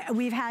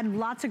 We've had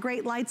lots of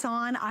great lights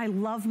on. I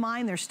love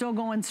mine. They're still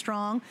going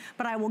strong.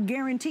 But I will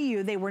guarantee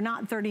you they were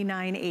not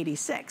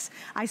 $39.86.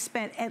 I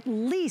spent at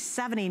least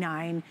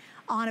 $79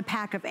 on a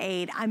pack of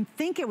 8. I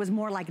think it was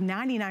more like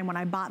 $99 when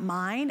I bought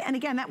mine. And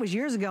again, that was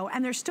years ago,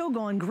 and they're still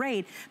going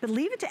great. But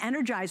leave it to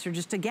Energizer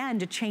just again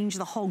to change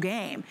the whole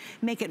game.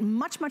 Make it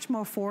much, much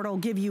more affordable,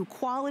 give you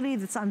quality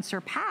that's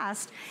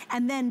unsurpassed,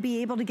 and then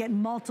be able to get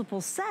multiple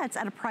sets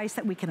at a price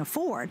that we can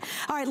afford.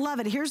 All right, love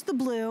it. Here's the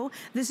blue.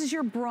 This is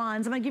your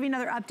bronze. I'm gonna give you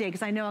another update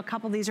because I know a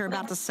couple of these are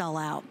about to sell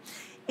out.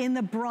 In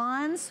the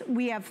bronze,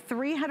 we have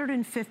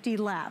 350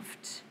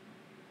 left.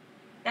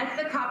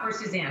 That's the copper,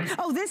 Suzanne.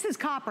 Oh, this is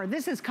copper.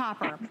 This is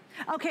copper.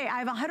 Okay, I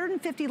have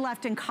 150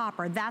 left in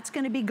copper. That's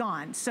going to be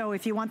gone. So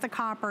if you want the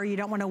copper, you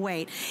don't want to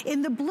wait.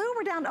 In the blue,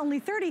 we're down to only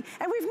 30,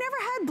 and we've never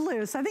had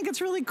blue, so I think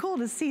it's really cool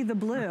to see the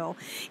blue.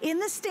 In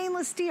the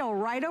stainless steel,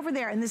 right over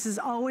there, and this is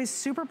always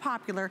super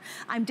popular,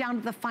 I'm down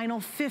to the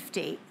final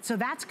 50. So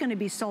that's going to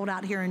be sold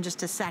out here in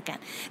just a second.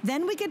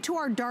 Then we get to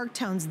our dark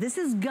tones. This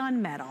is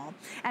gunmetal,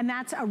 and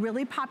that's a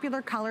really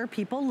popular color.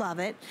 People love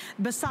it.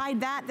 Beside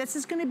that, this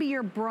is going to be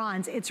your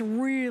bronze. It's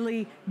really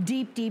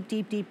deep, deep,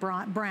 deep, deep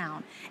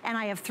brown. And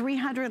I have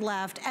 300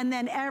 left, and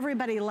then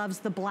everybody loves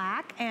the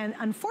black, and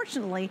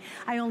unfortunately,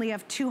 I only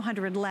have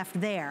 200 left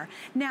there.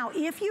 Now,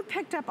 if you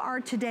picked up our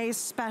today's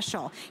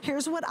special,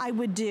 here's what I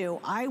would do.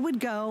 I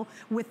would go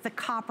with the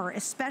copper,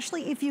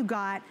 especially if you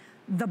got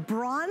the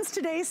bronze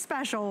today's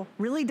special.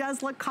 Really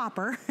does look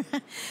copper.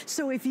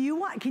 So if you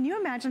want, can you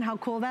imagine how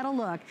cool that'll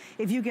look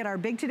if you get our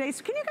big today's?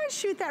 Can you guys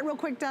shoot that real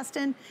quick,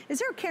 Dustin? Is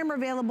there a camera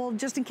available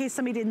just in case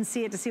somebody didn't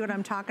see it to see what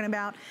I'm talking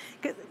about?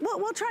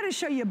 We'll try to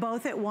show you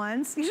both at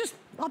once. You just,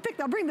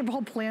 I'll bring the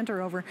whole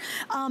planter over.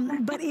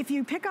 But if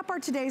you pick up our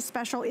today's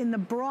special in the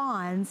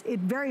bronze, it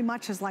very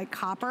much is like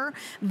copper.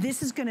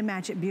 This is gonna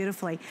match it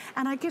beautifully.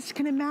 And I just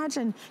can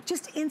imagine,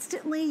 just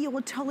instantly, you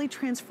will totally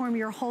transform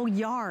your whole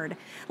yard.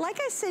 Like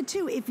I said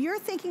too, if you're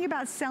thinking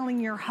about selling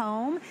your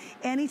home,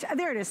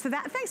 there it is. So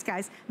that, thanks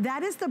guys.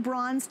 That is the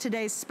bronze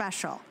today's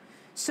special.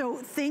 So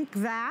think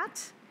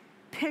that,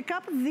 pick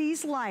up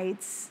these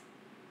lights,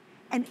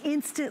 and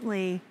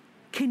instantly,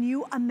 Can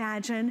you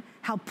imagine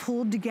how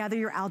pulled together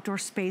your outdoor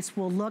space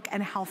will look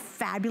and how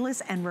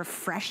fabulous and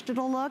refreshed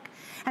it'll look?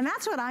 And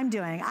that's what I'm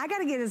doing.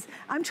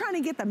 I'm trying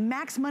to get the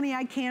max money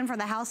I can for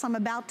the house I'm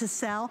about to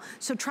sell.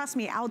 So trust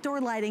me, outdoor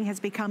lighting has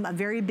become a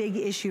very big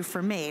issue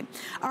for me.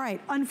 All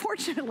right,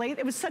 unfortunately,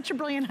 it was such a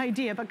brilliant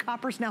idea, but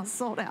copper's now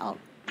sold out.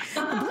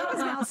 The blue is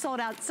now sold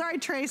out. Sorry,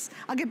 Trace,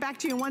 I'll get back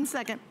to you in 1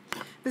 second.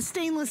 The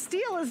stainless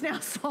steel is now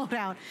sold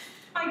out.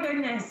 My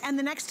goodness. And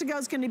the next to go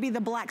is going to be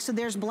the black. So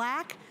there's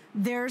black,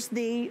 there's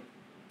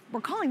we're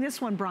calling this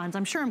one bronze.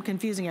 I'm sure I'm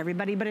confusing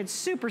everybody, but it's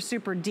super,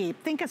 super deep.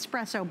 Think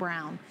espresso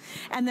brown.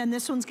 And then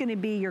this one's gonna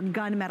be your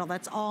gunmetal.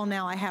 That's all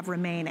now I have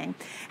remaining.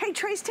 Hey,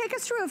 Trace, take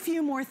us through a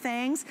few more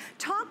things.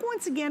 Talk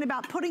once again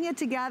about putting it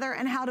together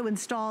and how to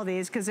install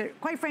these, because it,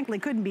 quite frankly,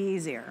 couldn't be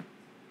easier.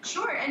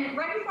 Sure, and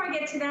right before I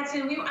get to that,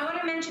 too, I want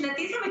to mention that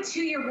these have a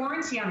 2-year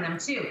warranty on them,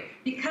 too.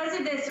 Because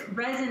of this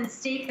resin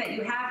stake that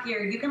you have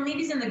here, you can leave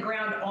these in the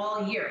ground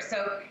all year.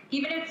 So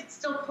even if it's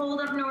still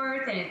cold up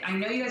north, and I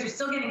know you guys are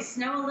still getting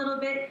snow a little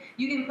bit,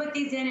 you can put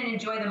these in and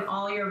enjoy them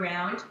all year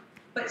round.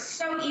 But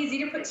so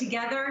easy to put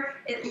together.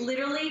 It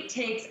literally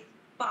takes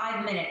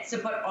 5 minutes to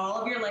put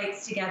all of your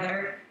lights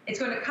together. It's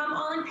going to come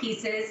all in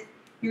pieces.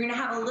 You're going to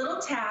have a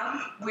little tab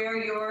where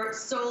your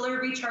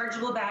solar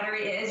rechargeable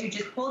battery is. You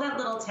just pull that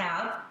little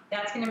tab.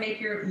 That's going to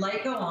make your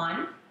light go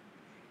on.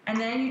 And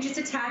then you just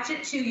attach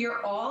it to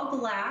your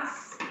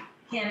all-glass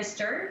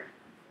canister.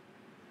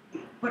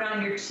 Put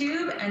on your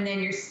tube and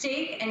then your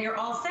stake, and you're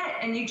all set.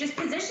 And you just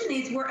position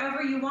these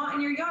wherever you want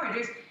in your yard.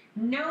 There's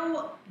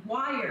no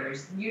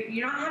wires.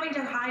 You're not having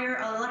to hire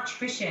an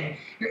electrician.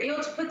 You're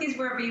able to put these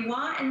wherever you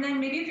want. And then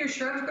maybe if your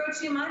shrubs grow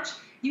too much,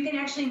 you can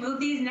actually move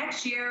these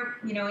next year,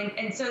 you know,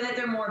 and so that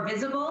they're more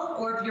visible.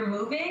 Or if you're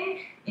moving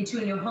into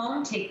a new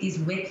home, take these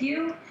with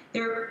you.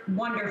 They're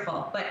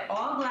wonderful, but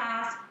all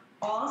glass,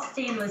 all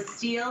stainless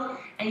steel,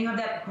 and you have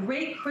that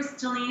great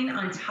crystalline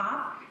on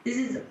top. This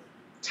is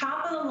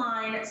top of the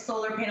line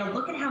solar panel.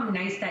 Look at how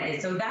nice that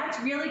is. So that's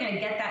really going to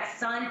get that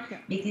sun,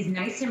 make these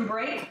nice and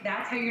bright.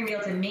 That's how you're going to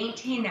be able to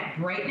maintain that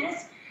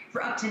brightness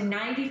for up to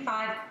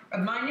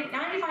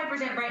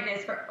 95%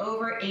 brightness for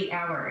over 8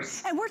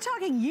 hours. And we're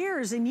talking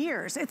years and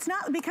years. It's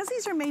not, because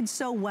these are made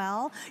so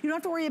well, you don't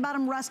have to worry about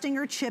them rusting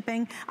or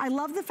chipping. I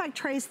love the fact,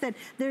 Trace, that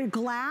they're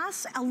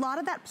glass. A lot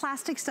of that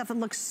plastic stuff that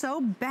looks so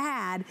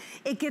bad,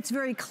 it gets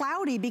very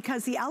cloudy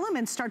because the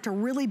elements start to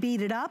really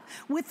beat it up.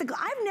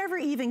 I've never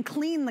even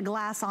cleaned the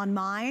glass on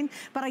mine,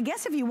 but I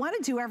guess if you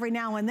wanted to every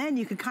now and then,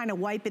 you could kind of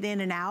wipe it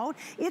in and out.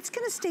 It's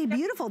gonna stay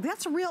beautiful.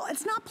 That's real,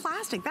 it's not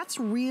plastic, that's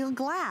real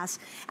glass.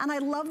 And I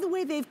love the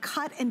way they've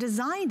cut and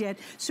designed it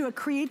so it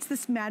creates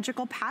this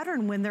magical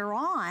pattern when they're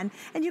on.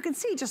 And you can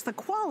see just the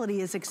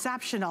quality is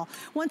exceptional.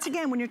 Once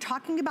again, when you're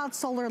talking about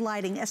solar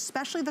lighting,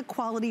 especially the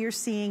quality you're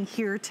seeing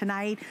here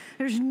tonight,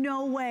 there's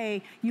no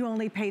way you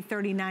only pay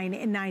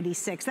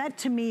 $39.96. That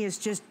to me is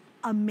just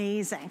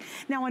amazing.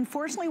 Now,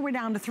 unfortunately, we're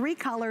down to 3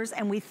 colors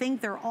and we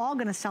think they're all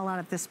gonna sell out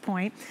at this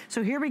point.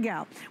 So here we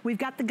go. We've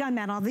got the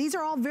gunmetal. These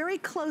are all very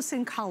close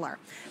in color.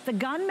 The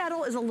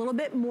gunmetal is a little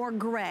bit more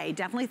gray.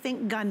 Definitely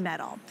think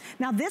gunmetal.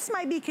 Now, this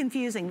might be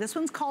confusing. This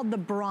one's called the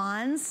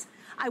bronze.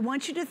 I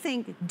want you to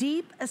think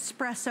deep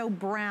espresso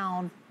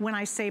brown when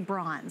I say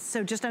bronze.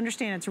 So just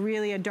understand it's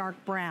really a dark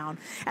brown.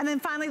 And then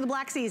finally, the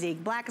black's easy.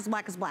 Black is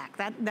black is black.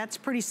 That's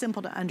pretty simple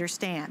to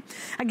understand.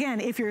 Again,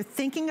 if you're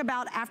thinking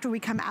about after we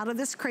come out of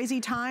this crazy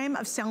time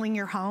of selling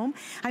your home,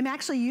 I'm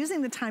actually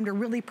using the time to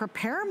really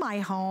prepare my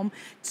home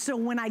so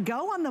when I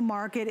go on the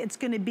market, it's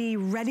gonna be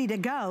ready to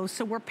go.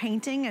 So we're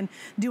painting and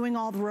doing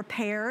all the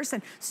repairs,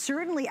 and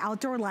certainly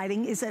outdoor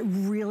lighting is a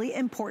really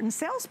important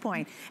sales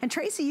point. And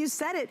Tracy, you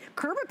said it,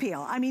 curb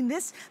appeal. I mean,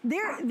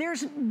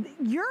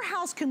 your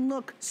house can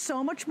look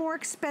so much more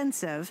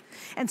expensive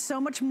and so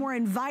much more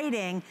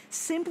inviting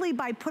simply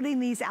by putting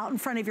these out in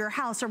front of your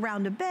house,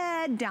 around a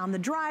bed, down the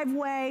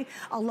driveway,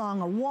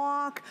 along a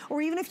walk,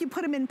 or even if you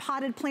put them in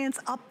potted plants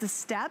up the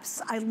steps.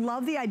 I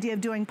love the idea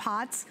of doing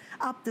pots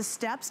up the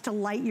steps to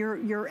light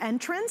your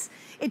entrance.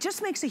 It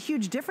just makes a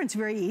huge difference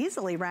very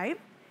easily, right?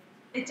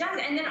 It does,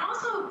 and then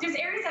also there's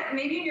areas that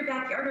maybe in your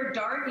backyard are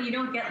dark and you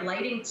don't get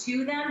lighting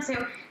to them.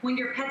 So when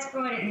your pets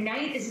go out at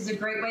night, this is a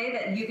great way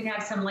that you can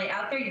have some light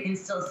out there. You can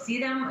still see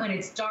them when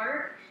it's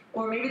dark,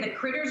 or maybe the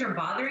critters are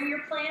bothering your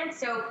plants.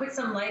 So put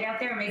some light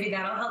out there, and maybe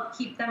that'll help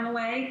keep them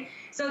away.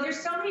 So there's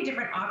so many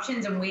different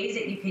options and ways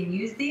that you can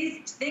use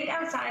these. Think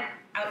outside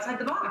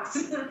the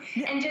box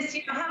and just,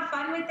 you know, have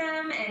fun with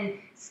them and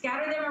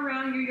scatter them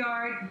around your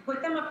yard.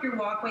 Put them up your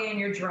walkway and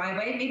your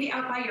driveway, maybe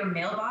out by your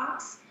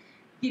mailbox.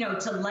 You know,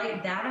 to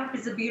light that up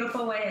is a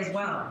beautiful way as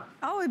well.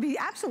 Oh, it'd be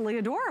absolutely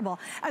adorable.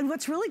 And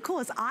what's really cool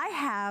is I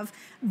have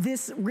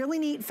this really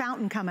neat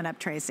fountain coming up,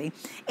 Tracy,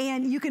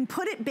 and you can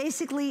put it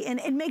basically, and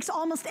it makes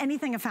almost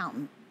anything a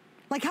fountain.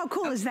 Like, how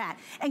cool is that?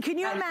 And can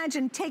you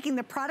imagine taking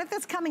the product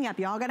that's coming up,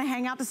 y'all gonna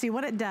hang out to see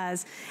what it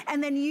does,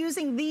 and then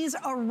using these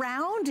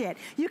around it?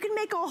 You can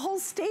make a whole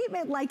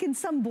statement like in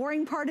some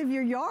boring part of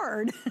your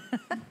yard.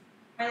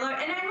 I love it.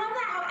 And I love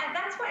that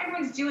that's what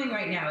everyone's doing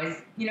right now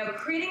is, you know,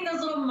 creating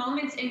those little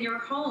moments in your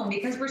home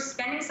because we're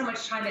spending so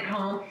much time at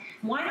home.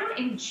 Why not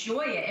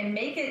enjoy it and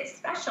make it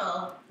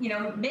special? You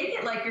know, make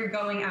it like you're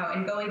going out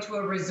and going to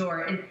a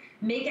resort and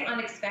make it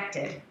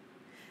unexpected.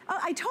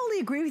 I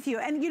totally agree with you.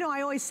 And you know,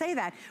 I always say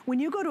that when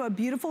you go to a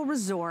beautiful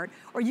resort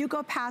or you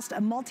go past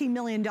a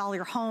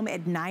multi-million-dollar home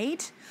at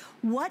night,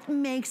 what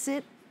makes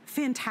it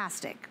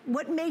fantastic?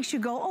 What makes you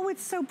go, oh,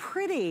 it's so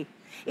pretty?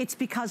 It's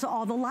because of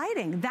all the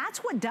lighting. That's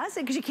what does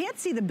it, because you can't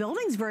see the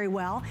buildings very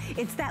well.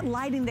 It's that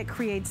lighting that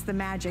creates the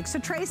magic. So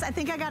Trace, I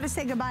think I gotta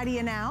say goodbye to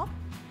you now.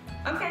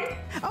 Okay.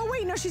 Oh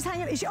wait, no, she's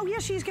hanging, oh yeah,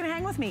 she's gonna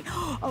hang with me.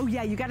 Oh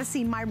yeah, you gotta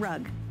see my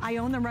rug. I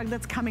own the rug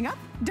that's coming up.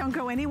 Don't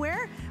go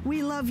anywhere.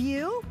 We love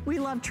you, we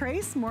love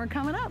Trace, more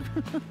coming up.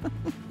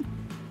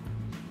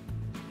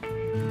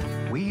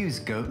 We use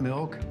goat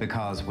milk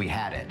because we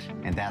had it,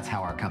 and that's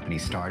how our company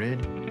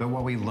started. But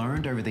what we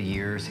learned over the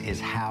years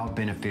is how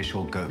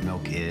beneficial goat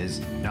milk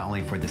is, not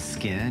only for the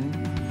skin,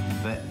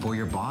 but for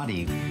your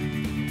body.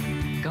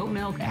 Goat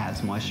milk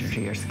adds moisture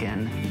to your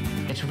skin.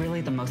 It's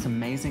really the most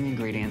amazing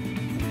ingredient.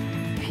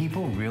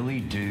 People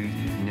really do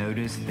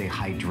notice the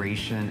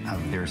hydration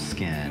of their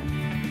skin.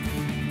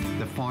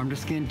 The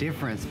farm-to-skin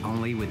difference,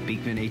 only with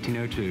Beekman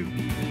 1802.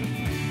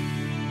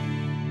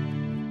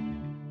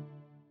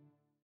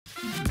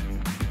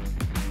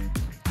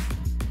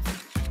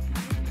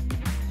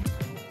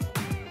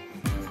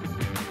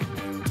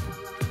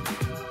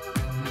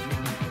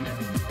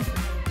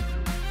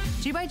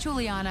 G by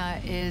Juliana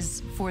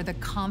is for the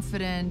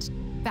confident,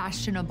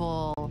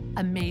 fashionable,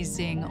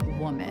 amazing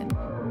woman.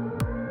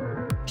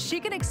 She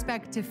can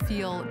expect to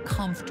feel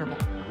comfortable.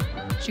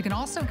 She can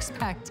also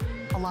expect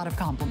a lot of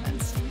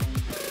compliments.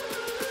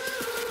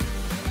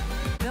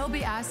 They'll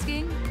be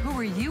asking, who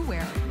are you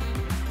wearing?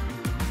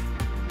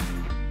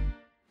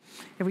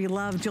 We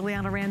love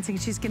Juliana Ransing.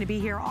 She's going to be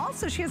here.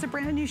 Also, she has a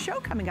brand new show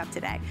coming up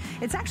today.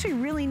 It's actually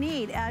really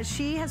neat.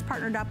 She has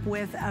partnered up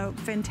with a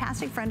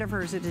fantastic friend of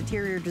hers, an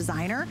interior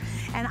designer.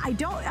 And I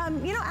don't,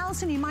 you know,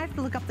 Allison, you might have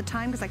to look up the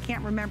time because I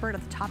can't remember it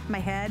at the top of my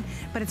head,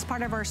 but it's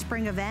part of our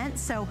spring event.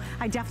 So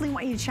I definitely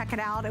want you to check it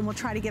out, and we'll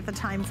try to get the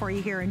time for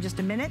you here in just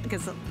a minute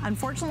because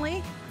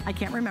unfortunately, I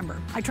can't remember.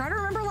 I try to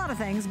remember a lot of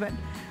things, but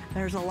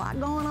there's a lot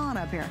going on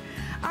up here.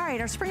 All right,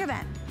 our spring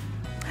event,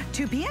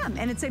 2 p.m.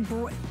 and it's a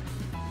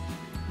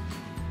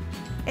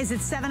is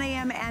it 7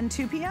 a.m. and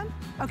 2 p.m.?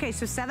 Okay,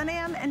 so 7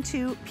 a.m. and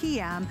 2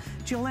 p.m.,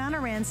 Juliana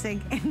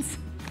Ransing,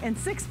 and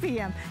 6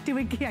 p.m.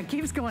 Yeah,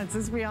 keeps going,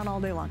 6 p.m.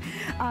 all day long.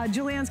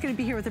 Julianne's gonna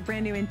be here with a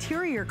brand new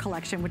interior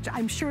collection, which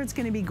I'm sure it's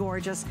gonna be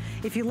gorgeous.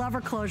 If you love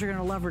her clothes, you're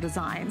gonna love her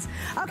designs.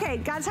 Okay,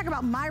 gotta talk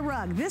about my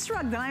rug. This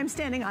rug that I'm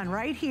standing on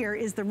right here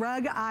is the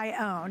rug I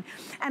own.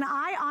 And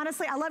I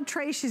honestly, I love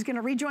Trace. She's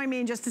gonna rejoin me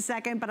in just a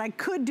second, but I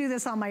could do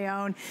this on my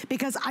own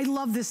because I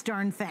love this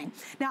darn thing.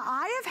 Now,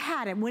 I have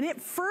had it, when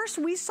it first,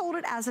 we sold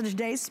it as a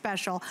today's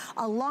special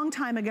a long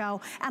time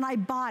ago, and I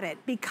bought it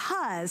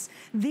because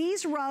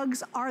these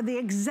rugs are the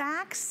exact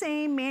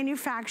same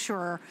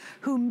manufacturer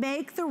who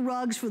make the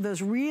rugs for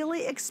those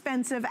really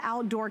expensive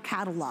outdoor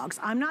catalogs.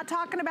 I'm not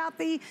talking about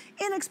the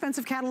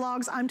inexpensive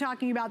catalogs, I'm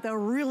talking about the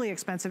really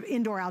expensive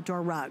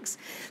indoor-outdoor rugs.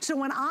 So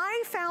when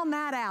I found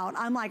that out,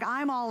 I'm like,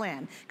 I'm all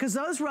in, because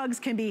those rugs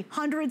can be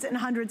hundreds and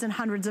hundreds and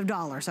hundreds of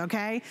dollars,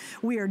 okay?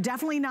 We are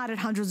definitely not at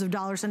hundreds of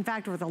dollars. In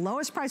fact, we're the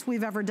lowest price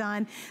we've ever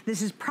done.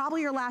 This is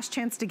probably your last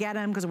chance to get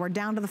them because we're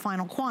down to the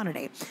final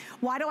quantity.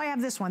 Why do I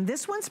have this one?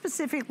 This one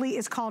specifically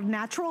is called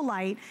Natural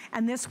Light,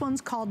 and this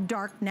one's called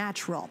Dark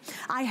Natural.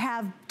 I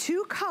have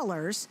 2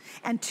 colors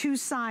and 2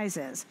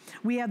 sizes.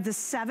 We have the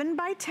 7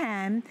 by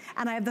 10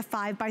 and I have the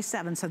 5 by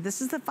 7. So this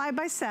is the 5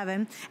 by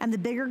 7 and the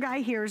bigger guy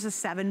here is a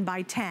 7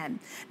 by 10.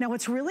 Now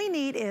what's really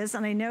neat is,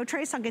 and I know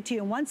Trace, I'll get to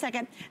you in one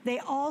second, they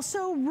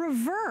also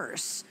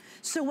reverse.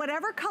 So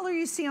whatever color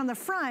you see on the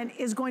front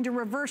is going to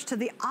reverse to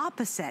the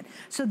opposite.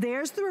 So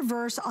there's the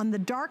reverse on the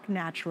Dark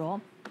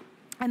Natural.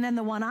 And then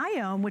the one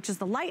I own, which is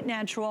the Light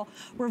Natural,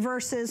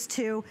 reverses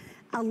to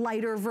a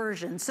lighter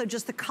version. So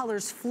just the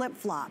colors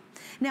flip-flop.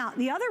 Now,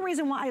 the other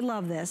reason why I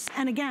love this,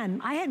 and again,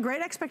 I had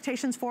great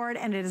expectations for it,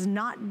 and I've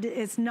not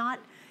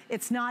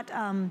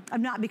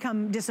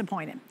become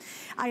disappointed.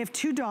 I have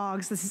 2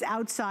 dogs, this is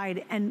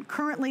outside, and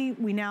currently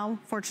we now,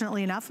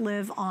 fortunately enough,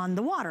 live on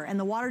the water, and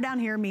the water down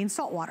here means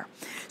salt water.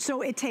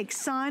 So it takes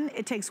sun,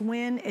 it takes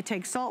wind, it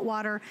takes salt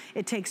water,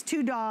 it takes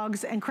 2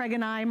 dogs, and Craig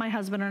and I, my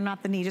husband, are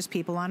not the neatest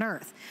people on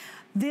earth.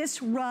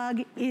 This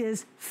rug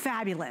is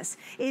fabulous.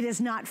 It is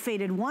not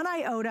faded 1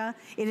 iota.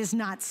 It is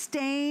not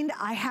stained.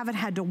 I haven't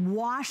had to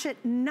wash it,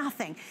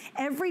 nothing.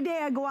 Every day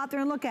I go out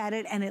there and look at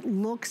it and it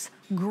looks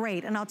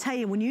great. And I'll tell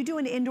you, when you do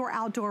an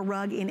indoor-outdoor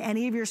rug in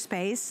any of your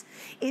space,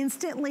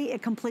 instantly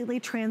it completely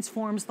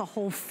transforms the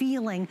whole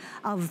feeling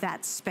of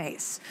that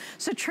space.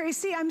 So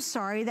Tracy, I'm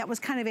sorry, that was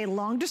kind of a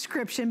long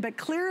description, but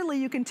clearly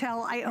you can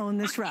tell I own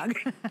this rug.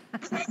 I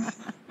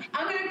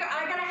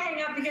gotta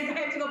hang up because I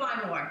have to go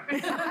buy more.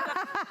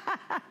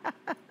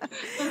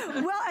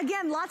 Well,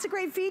 again, lots of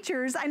great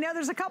features. I know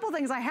there's a couple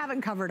things I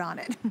haven't covered on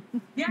it.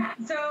 Yeah,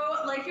 so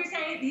like you're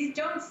saying, these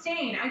don't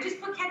stain. I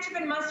just put ketchup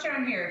and mustard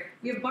on here.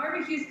 We have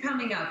barbecues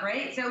coming up,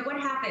 right? So what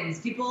happens?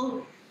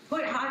 People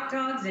put hot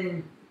dogs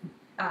and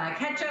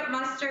ketchup,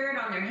 mustard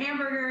on their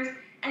hamburgers,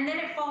 and then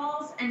it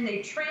falls and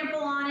they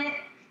trample on it.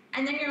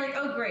 And then you're like,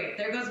 oh, great,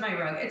 there goes my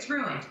rug. It's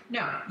ruined.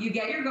 No, you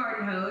get your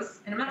garden hose,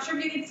 and I'm not sure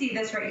if you can see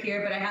this right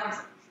here, but I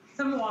have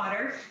some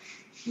water.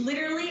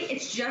 Literally,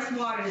 it's just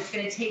water that's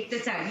going to take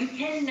this out. You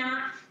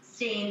cannot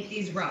stain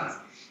these rugs.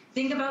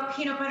 Think about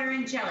peanut butter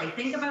and jelly.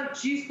 Think about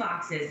juice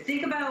boxes.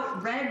 Think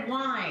about red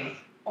wine.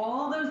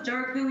 All those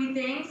dark gooey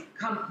things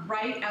come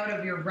right out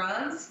of your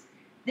rugs.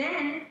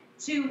 Then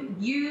to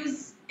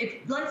use, if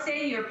let's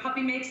say your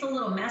puppy makes a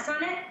little mess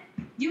on it,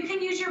 you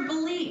can use your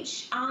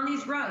bleach on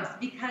these rugs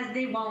because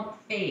they won't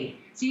fade.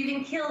 So you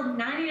can kill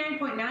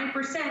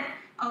 99.9%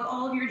 of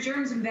all of your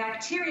germs and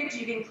bacteria because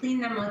you can clean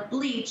them with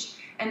bleach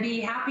and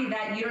be happy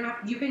that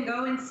you can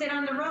go and sit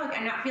on the rug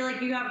and not feel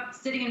like you have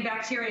sitting in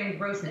bacteria and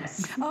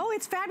grossness. Oh,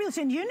 it's fabulous.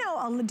 And you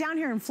know, down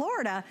here in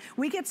Florida,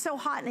 we get so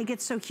hot and it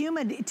gets so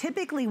humid.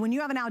 Typically, when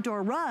you have an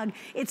outdoor rug,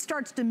 it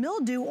starts to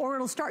mildew or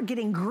it'll start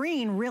getting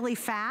green really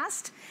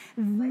fast.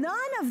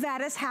 None of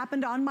that has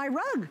happened on my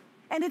rug.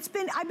 And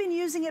I've been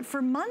using it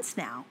for months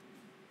now.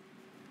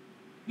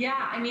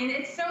 Yeah, I mean,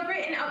 it's so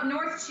great. And up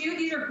north, too,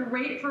 these are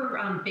great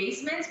for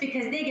basements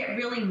because they get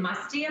really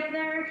musty up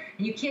there.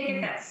 And you can't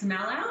get that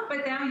smell out,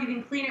 but now you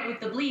can clean it with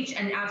the bleach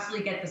and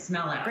absolutely get the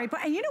smell out. Great.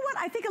 And you know what?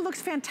 I think it looks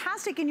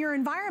fantastic in your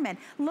environment.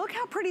 Look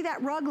how pretty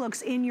that rug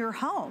looks in your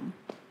home.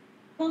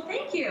 Well,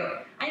 thank you.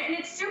 And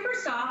it's super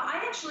soft.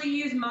 I actually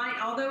use mine,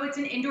 although it's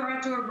an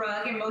indoor-outdoor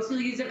rug, and most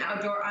people use it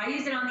outdoor. I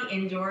use it on the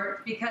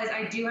indoor because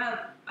I do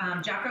have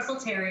Jack Russell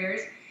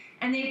Terriers,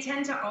 and they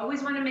tend to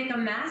always want to make a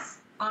mess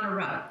on a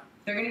rug.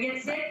 They're going to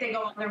get sick, they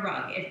go on the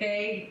rug. If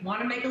they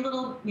want to make a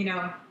little,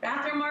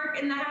 bathroom mark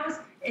in the house,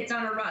 it's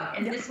on a rug.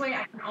 And this way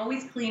I can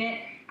always clean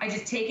it. I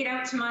just take it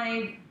out to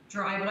my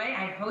driveway,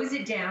 I hose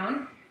it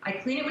down, I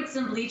clean it with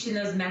some bleach in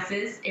those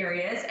messes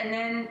areas, and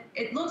then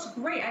it looks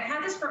great. I've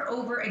had this for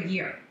over a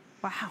year.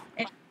 Wow.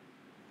 And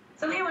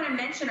something I want to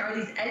mention are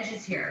these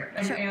edges here.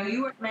 And, sure.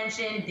 You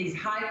mentioned these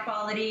high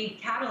quality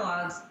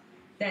catalogs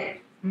that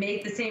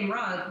make the same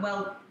rug.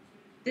 Well,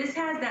 this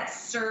has that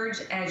serge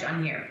edge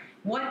on here.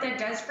 What that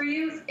does for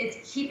you is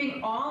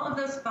keeping all of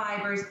those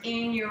fibers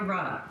in your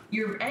rug.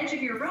 Your edge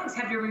of your rugs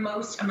have your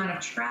most amount of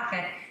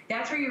traffic.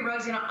 That's where your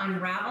rug's gonna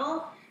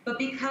unravel. But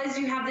because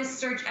you have this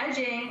serge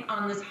edging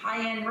on this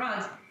high-end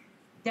rugs,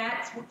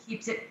 that's what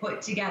keeps it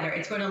put together.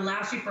 It's going to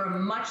last you for a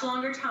much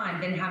longer time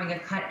than having a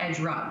cut edge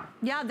rug.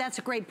 Yeah, that's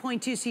a great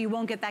point too, so you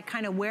won't get that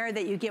kind of wear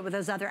that you get with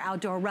those other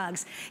outdoor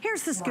rugs.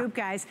 Here's the scoop,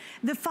 guys.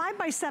 The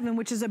 5x7,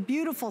 which is a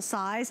beautiful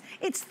size,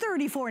 it's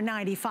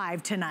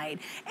 $34.95 tonight.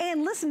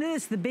 And listen to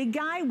this, the big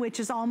guy, which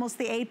is almost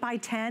the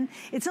 8x10,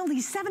 it's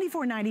only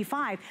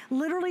 $74.95.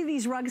 Literally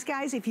these rugs,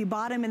 guys, if you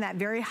bought them in that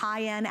very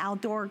high-end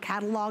outdoor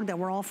catalog that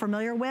we're all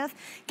familiar with,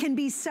 can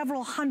be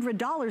several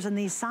 $100s in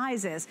these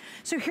sizes.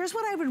 So here's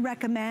what I would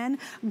recommend.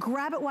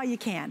 Grab it while you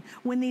can.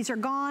 When these are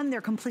gone, they're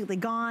completely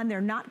gone.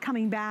 They're not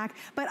coming back.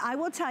 But I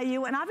will tell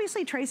you, and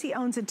obviously Tracy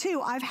owns it too,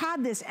 I've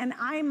had this and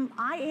I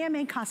am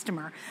a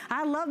customer.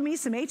 I love me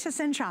some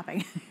HSN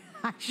shopping.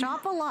 I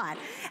shop a lot,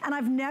 and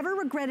I've never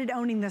regretted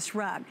owning this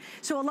rug.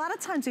 So a lot of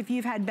times if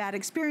you've had bad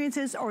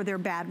experiences or they're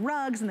bad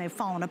rugs and they've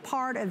fallen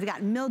apart or they've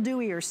gotten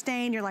mildewy or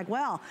stained, you're like,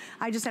 well,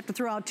 I just have to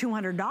throw out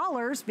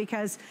 $200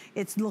 because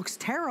it looks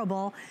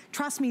terrible.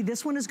 Trust me,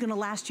 this one is gonna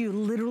last you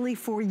literally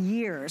for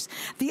years.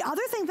 The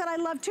other thing that I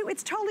love too,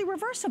 it's totally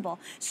reversible.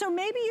 So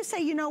maybe you say,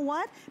 you know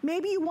what?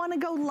 Maybe you wanna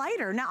go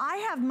lighter. Now I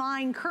have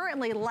mine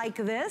currently like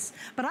this,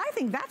 but I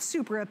think that's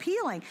super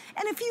appealing.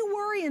 And if you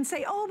worry and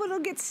say, oh, but it'll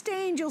get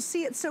stained, you'll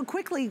see it so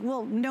quickly,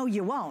 well, no,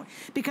 you won't,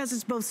 because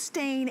it's both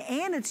stain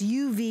and it's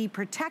UV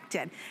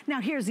protected.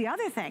 Now, here's the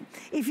other thing.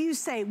 If you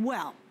say,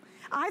 well,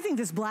 I think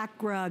this black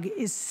rug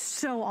is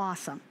so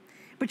awesome,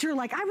 but you're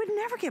like, I would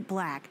never get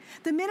black.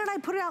 The minute I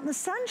put it out in the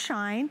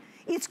sunshine,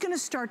 it's gonna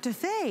start to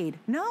fade.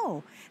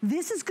 No,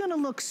 this is gonna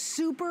look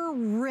super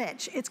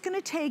rich. It's gonna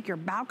take your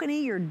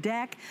balcony, your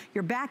deck,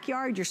 your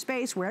backyard, your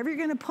space, wherever you're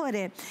gonna put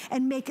it,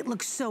 and make it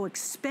look so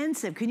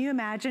expensive. Can you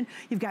imagine?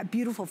 You've got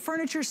beautiful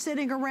furniture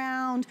sitting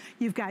around,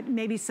 you've got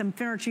maybe some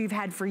furniture you've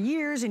had for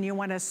years and you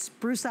wanna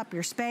spruce up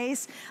your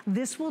space.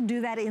 This will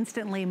do that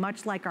instantly,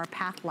 much like our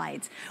path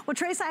lights. Well,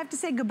 Trace, I have to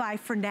say goodbye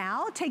for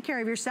now. Take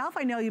care of yourself.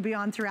 I know you'll be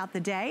on throughout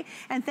the day,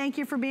 and thank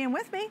you for being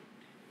with me.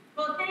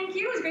 Well, thank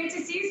you. It was great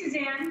to see you,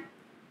 Suzanne.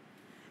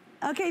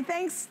 Okay,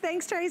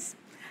 thanks, Trace.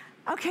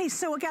 Okay,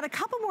 so we got a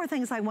couple more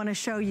things I want to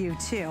show you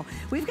too.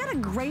 We've got a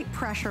great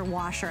pressure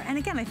washer. And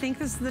again, I think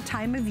this is the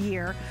time of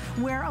year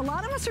where a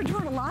lot of us are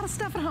doing a lot of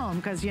stuff at home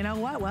because you know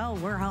what? Well,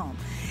 we're home.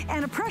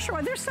 And a pressure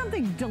washer, there's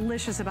something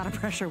delicious about a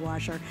pressure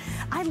washer.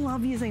 I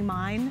love using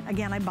mine.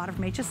 Again, I bought it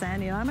from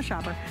HSN, you know, I'm a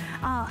shopper.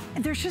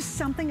 There's just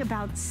something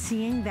about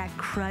seeing that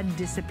crud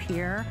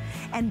disappear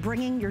and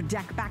bringing your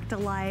deck back to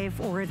life,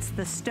 or it's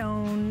the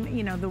stone,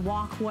 you know, the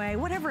walkway,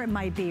 whatever it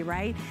might be,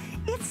 right?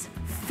 It's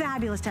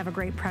fabulous to have a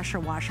great pressure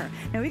washer.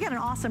 Now we got an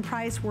awesome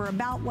price. We're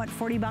about, what,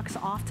 40 bucks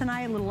off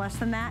tonight, a little less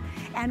than that.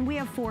 And we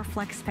have 4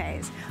 flex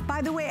pays.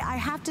 By the way, I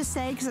have to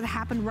say, because it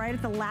happened right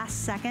at the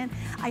last second,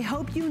 I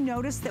hope you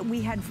noticed that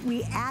we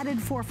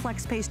added 4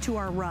 flex pays to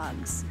our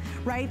rugs,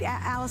 right?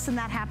 Allison,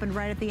 that happened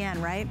right at the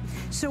end, right?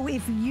 So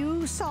if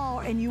you saw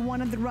and you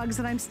wanted the rugs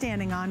that I'm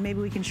standing on,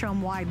 maybe we can show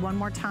them wide one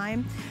more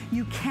time.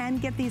 You can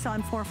get these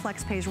on 4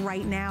 flex pays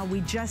right now. We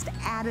just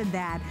added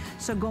that.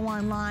 So go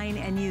online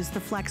and use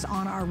the flex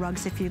on our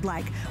rugs if you'd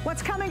like.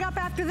 What's coming up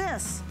after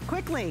this?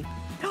 Quickly.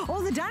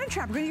 Oh, the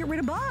Dynatrap, we're gonna get rid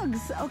of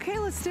bugs. Okay,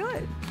 let's do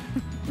it.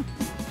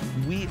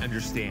 We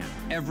understand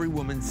every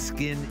woman's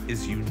skin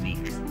is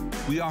unique.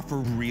 We offer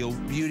real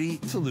beauty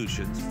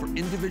solutions for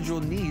individual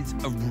needs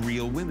of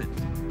real women,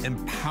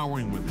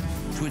 empowering women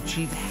to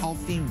achieve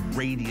healthy,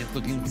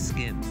 radiant-looking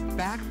skin,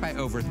 backed by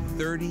over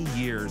 30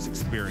 years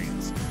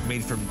experience,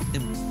 made from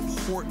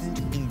important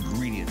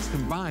ingredients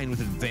combined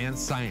with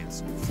advanced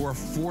science for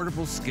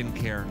affordable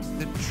skincare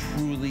that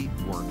truly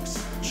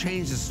works.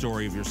 Change the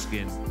story of your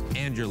skin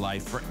and your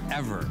life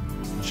forever.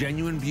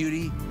 Genuine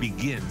beauty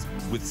begins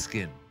with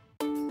skin.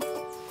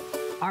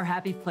 Our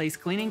Happy Place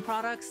cleaning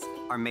products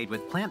Are made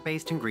with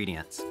plant-based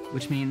ingredients.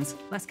 which means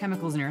less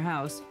chemicals in your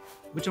house,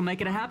 which will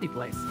make it a happy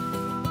place.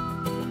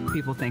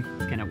 People think,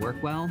 can it work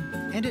well?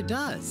 And it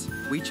does.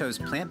 We chose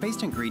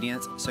plant-based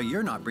ingredients so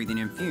you're not breathing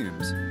in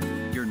fumes.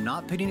 You're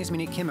not putting as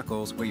many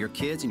chemicals where your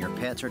kids and your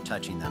pets are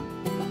touching them.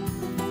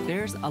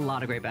 There's a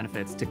lot of great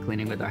benefits to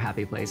cleaning with our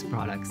Happy Place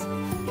products.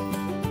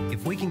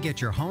 If we can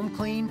get your home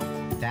clean,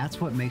 that's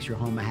what makes your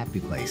home a happy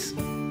place.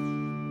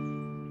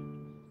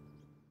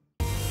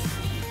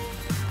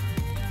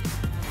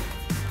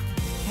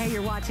 Hey,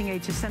 you're watching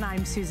HSN.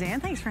 I'm Suzanne.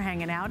 Thanks for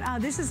hanging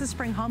out. This is the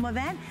Spring Home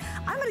Event.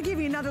 I'm going to give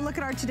you another look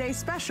at our today's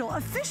special.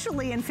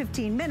 Officially in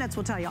 15 minutes,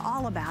 we'll tell you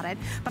all about it.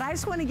 But I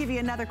just want to give you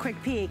another quick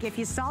peek. If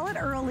you saw it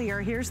earlier,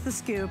 here's the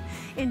scoop.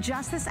 In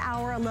just this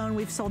hour alone,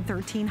 we've sold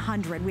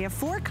 1,300. We have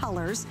 4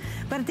 colors,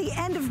 but at the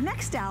end of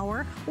next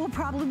hour, we'll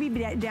probably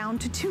be down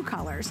to 2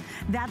 colors.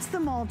 That's the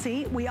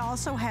multi. We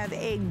also have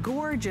a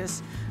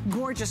gorgeous,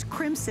 gorgeous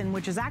crimson,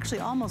 which is actually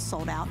almost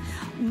sold out.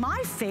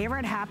 My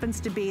favorite happens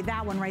to be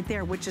that one right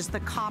there, which is the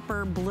copper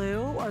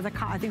blue, or the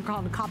I think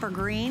called the copper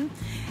green.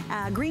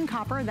 Green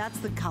copper, that's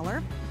the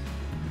color.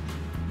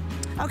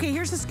 Okay,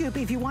 here's the scoop.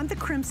 If you want the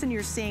crimson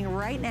you're seeing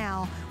right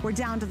now, we're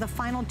down to the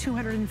final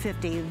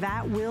 250.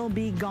 That will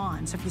be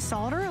gone. So if you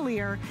saw it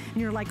earlier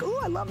and you're like, ooh,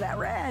 I love that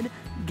red,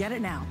 get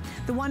it now.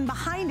 The one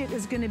behind it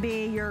is gonna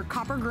be your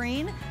copper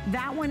green.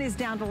 That one is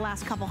down to the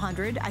last couple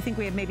hundred. I think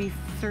we have maybe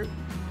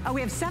oh,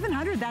 we have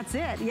 700, that's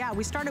it. Yeah,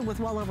 we started with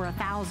well over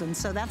 1,000,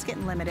 so that's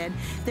getting limited.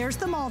 There's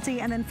the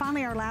multi, and then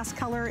finally our last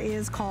color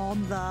is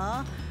called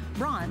the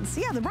bronze.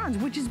 Yeah, the bronze,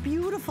 which is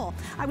beautiful.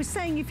 I was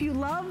saying if you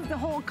love the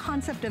whole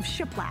concept of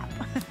shiplap,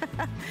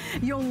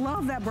 you'll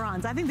love that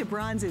bronze. I think the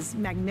bronze is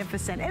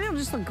magnificent, and it'll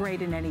just look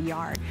great in any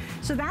yard.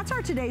 So that's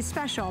our today's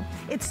special.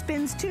 It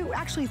spins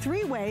actually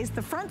 3 ways.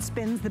 The front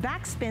spins, the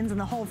back spins, and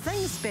the whole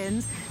thing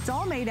spins. It's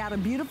all made out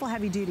of beautiful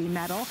heavy-duty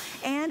metal,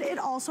 and it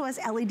also has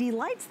LED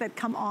lights that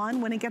come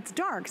on when it gets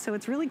dark, so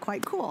it's really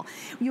quite cool.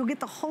 You'll get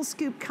the whole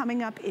scoop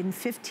coming up in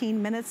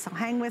 15 minutes, so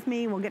hang with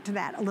me. We'll get to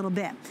that a little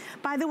bit.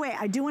 By the way,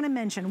 I do want to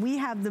mention, we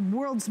have the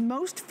world's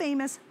most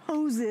famous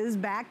hoses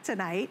back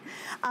tonight,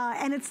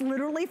 and it's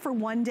literally for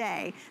one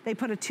day. They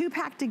put a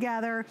 2-pack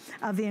together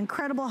of the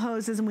incredible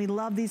hoses, and we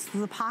love these.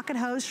 The pocket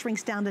hose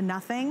shrinks down to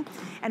nothing,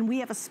 and we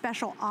have a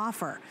special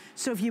offer.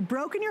 So if you've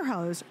broken your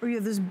hose, or you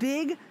have those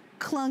big,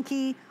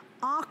 clunky,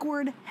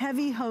 awkward,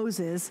 heavy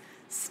hoses,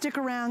 stick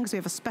around because we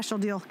have a special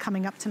deal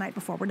coming up tonight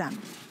before we're done.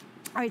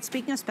 All right,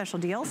 speaking of special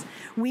deals,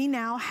 we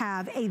now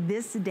have a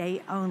this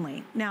day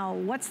only. Now,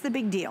 what's the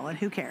big deal and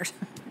who cares?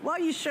 Well,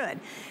 you should,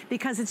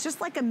 because it's just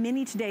like a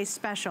mini today's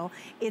special.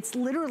 It's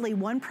literally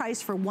one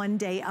price for one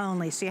day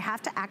only, so you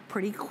have to act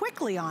pretty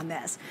quickly on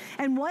this.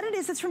 And what it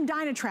is, it's from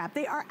Dynatrap.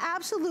 They are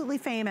absolutely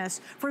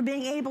famous for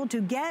being able to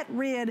get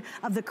rid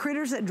of the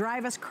critters that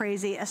drive us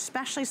crazy,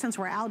 especially since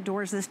we're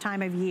outdoors this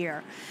time of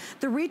year.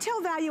 The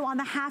retail value on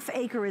the half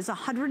acre is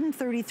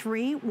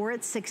 $133, we're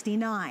at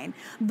 $69.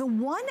 The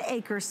 1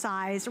 acre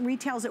size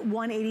retails at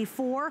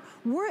 $184,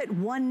 we're at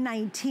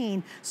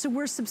 $119, so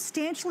we're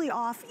substantially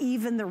off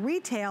even the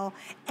retail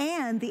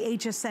and the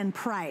HSN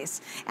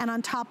price. And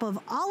on top of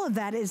all of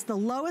that is the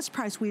lowest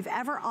price we've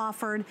ever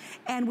offered,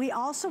 and we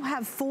also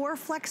have 4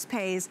 flex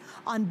pays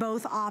on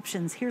both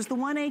options. Here's the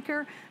 1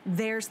 acre,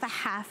 there's the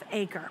half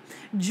acre.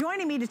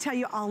 Joining me to tell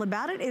you all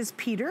about it is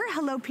Peter.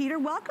 Hello, Peter,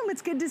 welcome,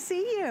 it's good to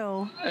see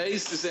you. Hey,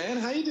 Suzanne,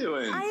 how you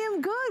doing? I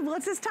am good. Well,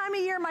 it's this time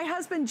of year. My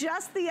husband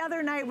just the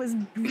other night was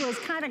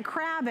kind of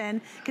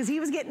crabbing because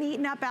he was getting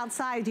eaten up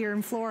outside here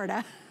in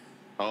Florida.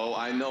 Oh,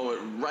 I know it.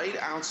 Right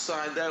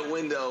outside that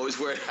window is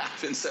where it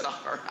happens at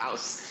our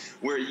house,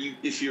 where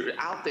if you're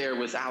out there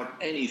without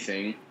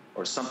anything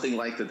or something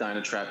like the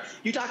Dynatrap,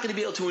 you're not going to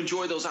be able to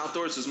enjoy those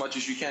outdoors as much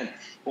as you can.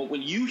 But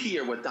when you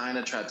hear what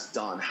Dynatrap's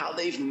done, how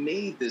they've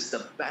made this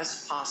the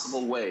best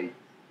possible way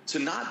to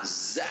not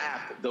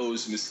zap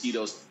those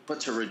mosquitoes, but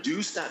to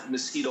reduce that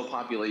mosquito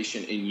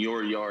population in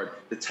your yard.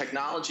 The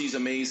technology is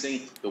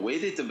amazing. The way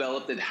they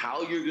developed it,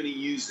 how you're going to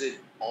use it,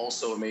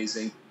 also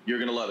amazing. You're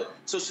going to love it.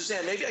 So,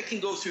 Suzanne, maybe I can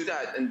go through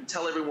that and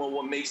tell everyone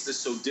what makes this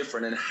so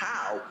different and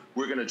how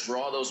we're going to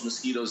draw those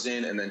mosquitoes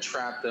in and then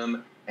trap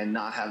them and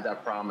not have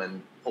that problem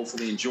and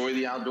hopefully enjoy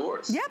the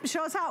outdoors. Yep,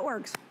 show us how it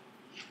works.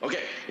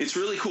 Okay, it's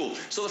really cool.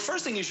 So the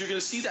first thing is you're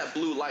going to see that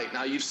blue light.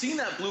 Now, you've seen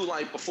that blue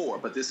light before,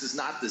 but this is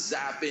not the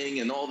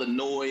zapping and all the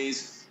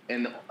noise,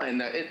 and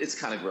it's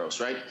kind of gross,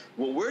 right?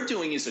 What we're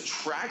doing is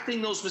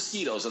attracting those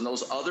mosquitoes and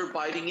those other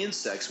biting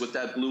insects with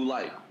that blue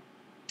light.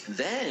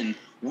 Then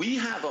we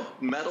have a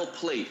metal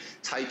plate,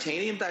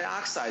 titanium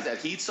dioxide, that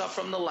heats up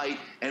from the light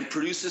and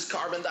produces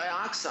carbon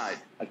dioxide,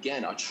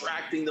 again,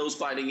 attracting those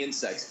biting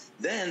insects.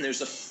 Then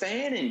there's a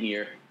fan in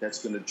here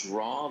that's going to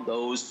draw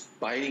those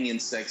biting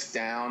insects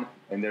down,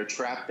 and they're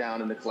trapped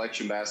down in the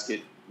collection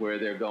basket where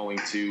they're going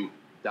to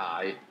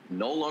die,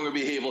 no longer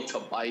be able to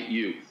bite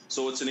you.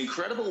 So it's an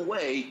incredible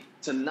way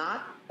to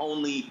not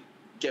only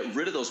get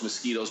rid of those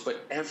mosquitoes,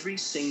 but every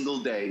single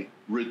day,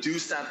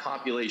 reduce that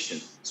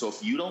population. So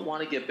if you don't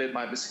want to get bit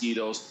by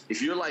mosquitoes,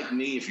 if you're like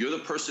me, if you're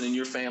the person in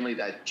your family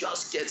that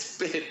just gets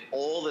bit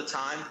all the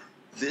time,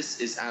 this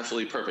is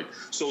absolutely perfect.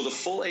 So the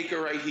full acre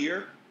right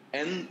here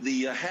and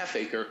the half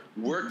acre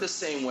work the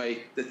same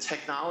way. The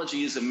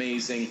technology is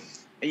amazing.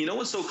 And you know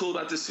what's so cool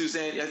about this,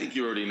 Suzanne? I think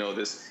you already know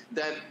this,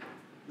 that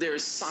they're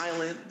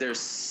silent, they're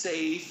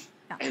safe,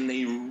 and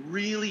they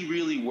really,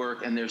 really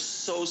work, and they're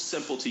so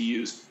simple to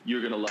use.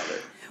 You're gonna love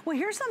it. Well,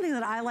 here's something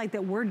that I like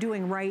that we're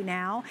doing right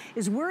now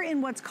is we're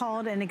in what's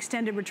called an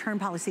extended return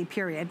policy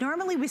period.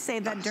 Normally we say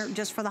that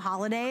just for the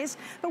holidays,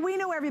 but we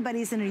know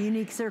everybody's in a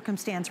unique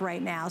circumstance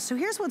right now. So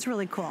here's what's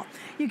really cool.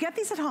 You get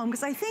these at home,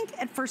 because I think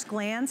at first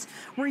glance,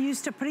 we're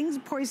used to putting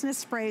poisonous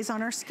sprays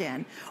on our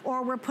skin,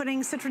 or we're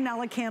putting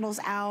citronella candles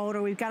out,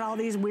 or we've got all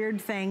these weird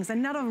things,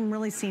 and none of them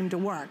really seem to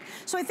work.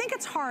 So I think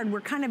it's hard.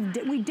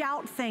 We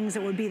doubt things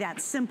that would be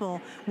that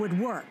simple would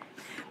work.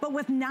 But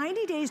with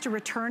 90 days to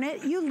return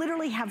it, you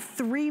literally have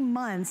 3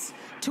 months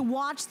to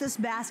watch this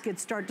basket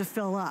start to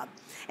fill up.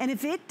 And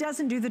if it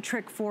doesn't do the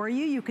trick for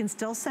you, you can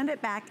still send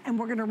it back and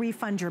we're gonna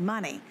refund your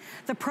money.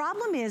 The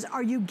problem is,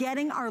 are you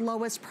getting our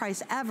lowest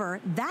price ever?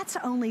 That's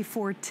only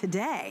for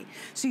today.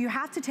 So you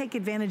have to take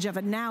advantage of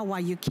it now while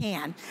you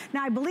can.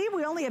 Now, I believe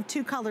we only have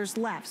 2 colors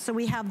left. So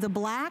we have the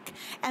black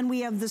and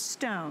we have the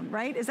stone,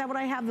 right? Is that what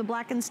I have, the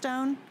black and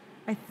stone?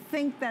 I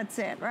think that's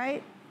it,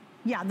 right?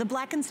 Yeah, the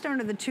black and stone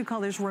are the 2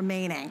 colors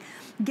remaining.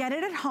 Get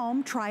it at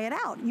home, try it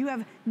out. You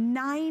have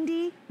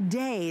 90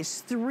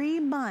 days, 3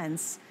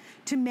 months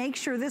to make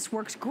sure this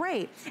works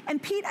great.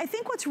 And Pete, I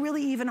think what's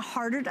really even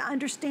harder to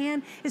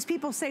understand is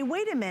people say,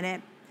 wait a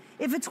minute,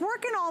 if it's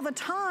working all the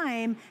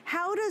time,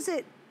 how does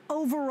it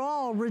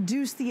overall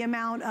reduce the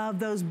amount of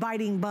those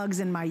biting bugs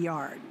in my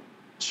yard?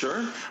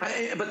 Sure,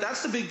 but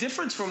that's the big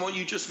difference from what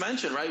you just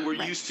mentioned, right? We're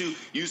used to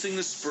using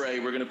the spray,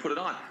 we're gonna put it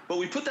on. But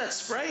we put that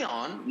spray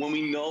on when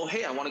we know,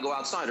 hey, I wanna go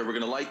outside, or we're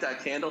gonna light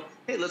that candle,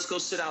 hey, let's go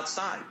sit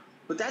outside.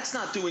 But that's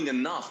not doing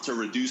enough to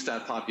reduce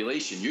that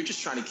population. You're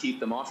just trying to keep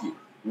them off you.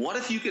 What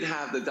if you could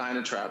have the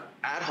Dynatrap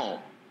at home,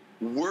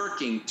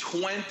 working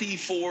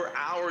 24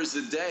 hours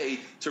a day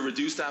to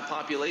reduce that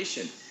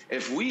population?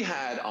 If we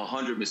had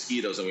 100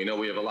 mosquitoes, and we know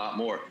we have a lot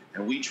more,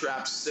 and we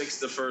trap 6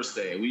 the first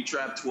day, and we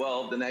trap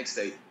 12 the next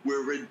day,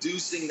 we're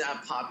reducing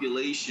that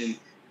population,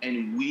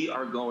 and we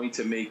are going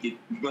to make it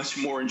much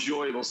more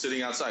enjoyable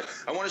sitting outside.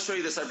 I want to show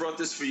you this. I brought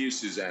this for you,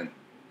 Suzanne.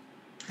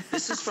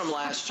 This is from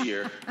last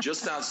year,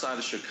 just outside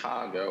of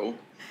Chicago,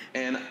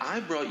 and I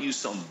brought you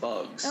some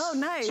bugs. Oh,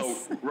 nice. So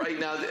right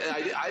now,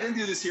 I didn't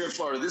do this here in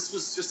Florida. This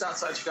was just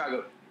outside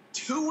Chicago.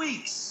 2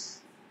 weeks.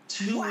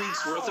 2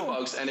 weeks worth of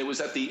bugs, and it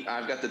was at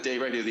I've got the date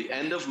right here, the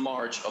end of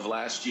March of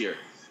last year.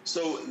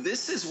 So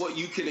this is what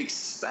you can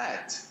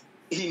expect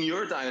in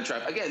your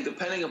Dynatrap. Again,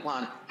 depending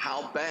upon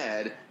how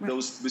bad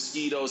those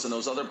mosquitoes and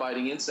those other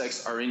biting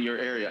insects are in your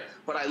area.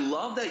 But I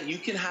love that you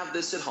can have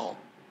this at home.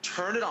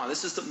 Turn it on.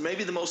 This is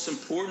maybe the most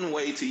important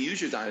way to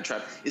use your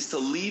Dynatrap, is to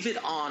leave it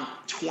on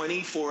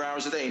 24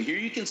 hours a day. And here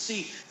you can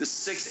see the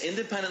 6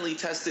 independently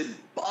tested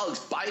bugs,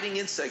 biting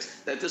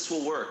insects, that this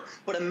will work.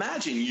 But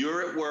imagine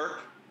you're at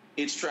work,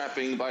 it's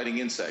trapping biting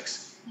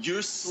insects.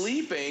 You're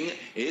sleeping,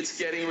 it's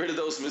getting rid of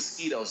those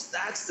mosquitoes.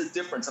 That's the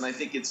difference, and I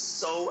think it's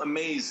so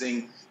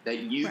amazing that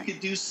you could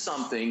do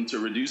something to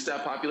reduce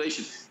that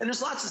population. And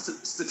there's lots of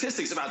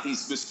statistics about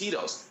these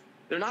mosquitoes.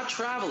 They're not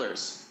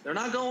travelers. They're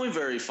not going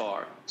very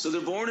far. So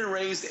they're born and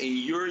raised in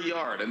your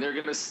yard, and they're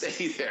gonna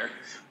stay there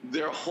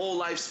their whole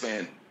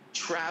lifespan.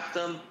 Trap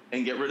them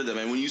and get rid of them.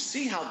 And when you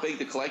see how big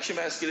the collection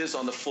basket is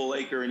on the full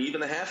acre and even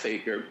the half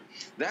acre,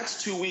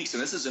 that's 2 weeks,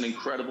 and this is an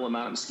incredible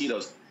amount of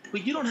mosquitoes.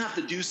 But you don't have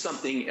to do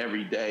something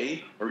every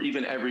day or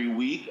even every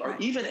week or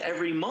even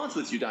every month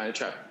with your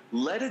Dynatrap.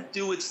 Let it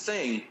do its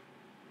thing,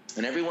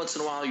 and every once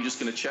in a while you're just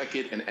going to check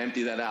it and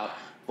empty that out.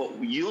 But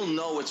you'll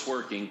know it's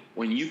working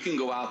when you can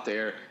go out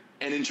there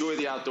and enjoy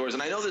the outdoors.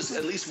 And I know there's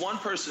at least one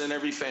person in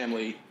every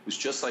family who's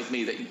just like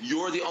me, that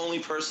you're the only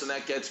person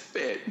that gets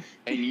bit,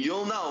 and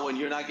you'll know when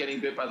you're not getting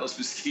bit by those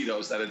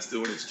mosquitoes that it's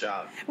doing its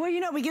job. Well, you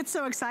know, we get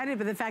so excited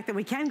by the fact that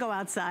we can go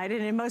outside,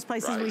 and in most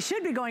places we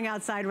should be going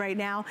outside right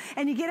now.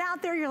 And you get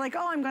out there, you're like,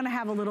 oh, I'm gonna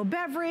have a little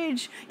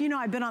beverage. You know,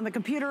 I've been on the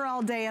computer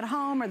all day at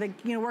home, or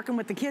you know, working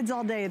with the kids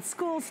all day at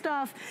school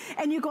stuff.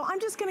 And you go,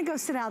 I'm just gonna go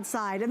sit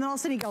outside. And then all of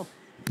a sudden you go,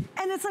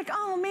 and it's like,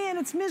 oh man,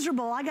 it's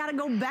miserable. I gotta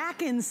go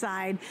back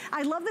inside.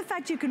 I love the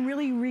fact you can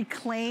really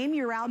reclaim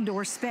your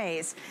outdoor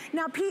space.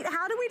 Now, Pete,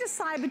 how do we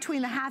decide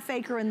between the ½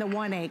 acre and the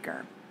 1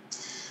 acre?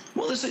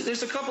 Well,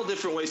 there's a couple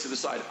different ways to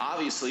decide.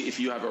 Obviously, if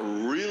you have a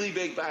really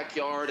big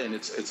backyard and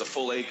it's a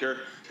full acre,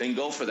 then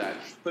go for that.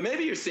 But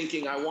maybe you're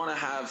thinking, I want to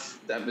have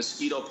that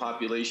mosquito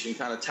population,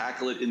 kind of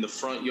tackle it in the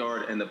front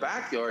yard and the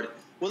backyard.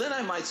 Well, then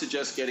I might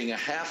suggest getting a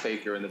 ½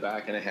 acre in the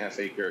back and a ½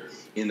 acre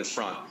in the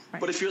front.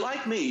 But if you're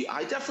like me,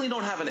 I definitely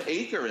don't have an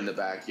acre in the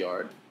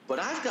backyard, but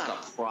I've got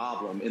a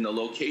problem in the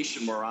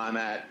location where I'm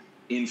at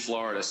in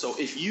Florida. So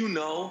if you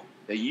know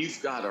that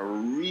you've got a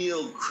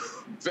real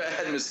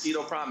bad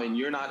mosquito problem and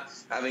you're not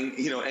having,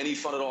 you know, any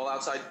fun at all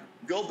outside,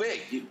 go big.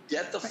 You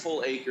get the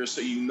full acre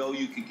so you know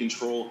you can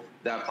control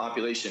that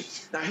population.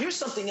 Now, here's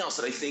something else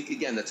that I think,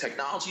 again, the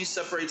technology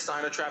separates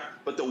Dynatrap,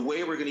 but the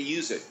way we're going to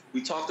use it.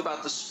 We talked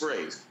about the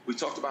sprays. We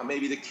talked about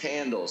maybe the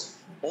candles.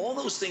 All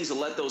those things that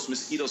let those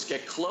mosquitoes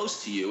get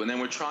close to you, and then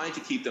we're trying to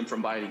keep them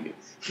from biting you.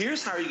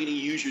 Here's how you're going to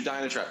use your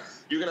Dynatrap.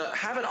 You're going to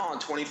have it on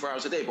 24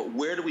 hours a day, but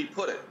where do we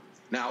put it?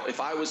 Now, if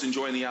I was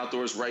enjoying the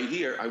outdoors right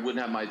here, I wouldn't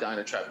have my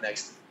Dynatrap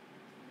next to me.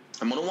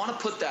 I'm going to want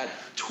to put that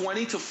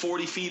 20 to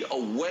 40 feet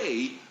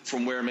away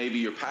from where maybe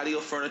your patio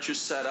furniture is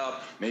set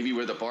up, maybe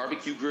where the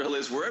barbecue grill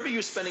is, wherever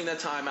you're spending that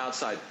time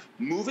outside.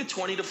 Move it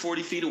 20 to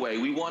 40 feet away.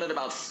 We want it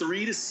about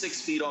 3 to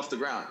 6 feet off the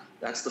ground.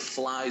 That's the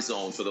fly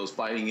zone for those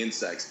biting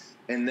insects.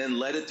 And then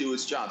let it do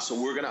its job. So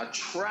we're going to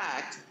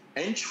attract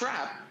and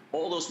trap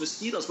all those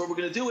mosquitoes, but we're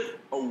going to do it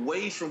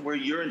away from where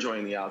you're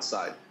enjoying the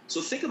outside.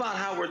 So think about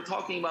how we're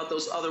talking about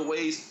those other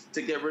ways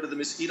to get rid of the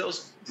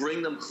mosquitoes.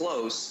 Bring them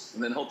close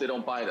and then hope they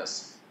don't bite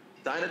us.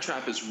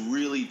 Dynatrap has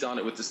really done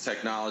it with this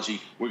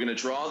technology. We're going to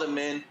draw them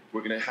in.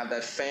 We're going to have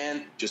that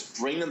fan just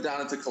bring them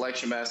down into the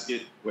collection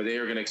basket where they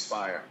are going to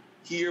expire.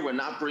 Here, we're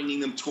not bringing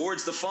them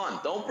towards the fun.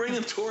 Don't bring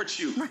them towards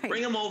you. Right.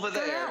 Bring them over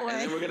there, and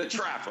then we're going to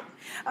trap them.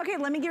 Okay,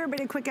 let me give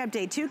everybody a quick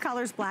update. 2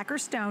 colors, black or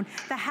stone.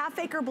 The ½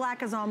 acre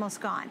black is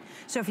almost gone.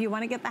 So if you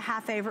want to get the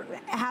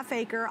 ½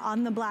 acre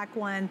on the black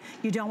one,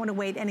 you don't want to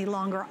wait any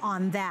longer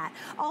on that.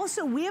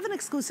 Also, we have an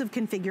exclusive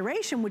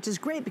configuration, which is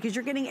great because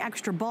you're getting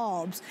extra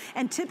bulbs.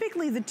 And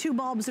typically, the 2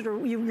 bulbs that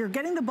are, you're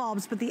getting the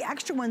bulbs, but the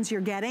extra ones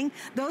you're getting,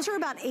 those are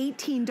about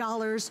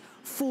 $18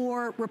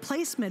 for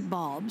replacement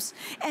bulbs.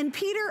 And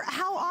Peter,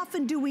 how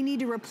often do we need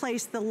to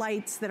replace the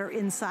lights that are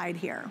inside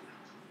here?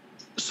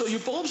 So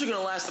your bulbs are going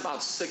to last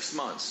about 6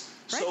 months.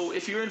 Right. So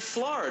if you're in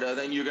Florida,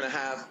 then you're going to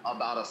have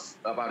about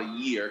a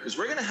year, because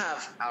we're going to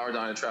have our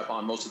Dynatrap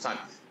on most of the time.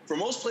 For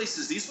most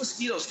places, these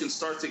mosquitoes can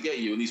start to get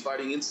you, and these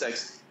biting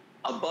insects,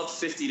 above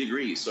 50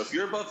 degrees. So if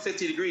you're above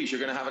 50 degrees,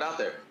 you're going to have it out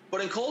there. But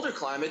in colder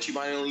climates, you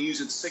might only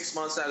use it 6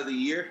 months out of the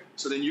year,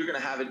 so then you're going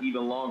to have it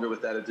even longer with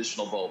that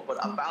additional bulb.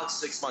 But about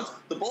 6 months.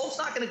 The bulb's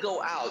not going to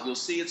go out. You'll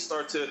see it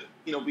start to,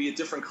 you know, be a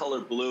different color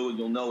blue, and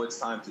you'll know it's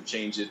time to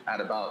change it at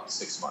about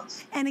 6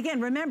 months. And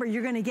again, remember,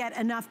 you're going to get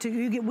enough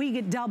to, we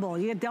get double.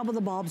 You get double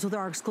the bulbs with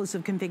our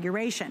exclusive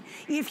configuration.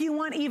 If you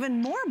want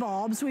even more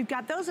bulbs, we've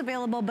got those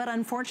available, but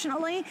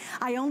unfortunately,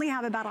 I only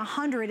have about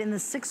 100 in the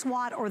 6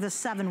 watt or the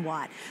 7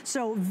 watt.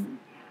 So,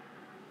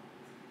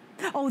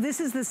 oh, this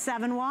is the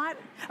 7 watt?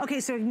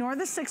 Okay, so ignore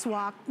the 6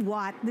 watt.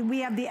 We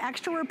have the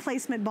extra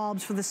replacement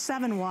bulbs for the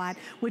 7 watt,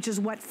 which is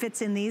what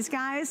fits in these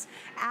guys.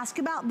 Ask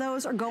about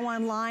those or go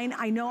online.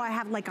 I know I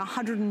have like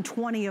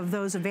 120 of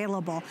those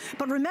available.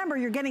 But remember,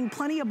 you're getting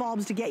plenty of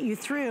bulbs to get you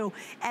through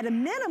at a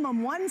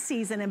minimum 1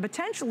 season and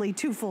potentially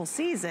 2 full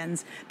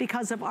seasons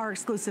because of our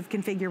exclusive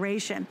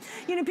configuration.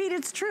 You know, Pete,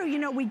 it's true. You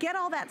know, we get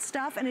all that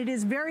stuff and it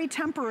is very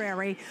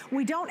temporary.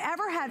 We don't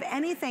ever have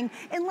anything,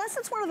 unless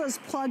it's one of those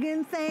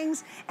plug-in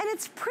things, and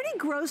it's pretty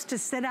gross to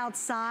sit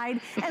outside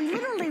and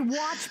literally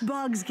watch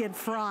bugs get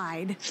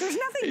fried. There's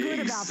nothing good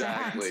about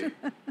that. Exactly.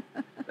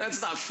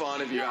 That's not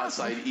fun if you're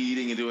outside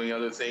eating and doing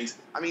other things.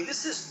 I mean,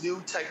 this is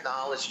new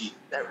technology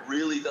that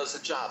really does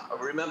the job.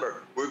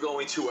 Remember, we're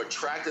going to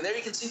attract, and there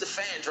you can see the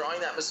fan drawing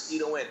that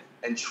mosquito in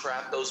and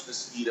trap those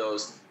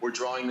mosquitoes. We're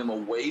drawing them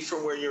away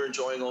from where you're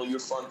enjoying all your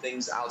fun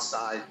things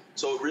outside.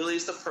 So it really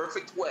is the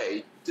perfect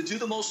way to do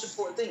the most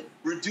important thing,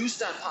 reduce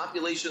that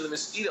population of the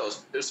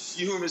mosquitoes. There's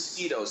fewer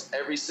mosquitoes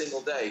every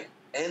single day,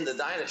 and the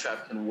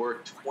Dynatrap can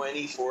work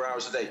 24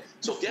 hours a day.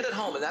 So get it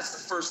home, and that's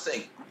the first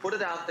thing. Put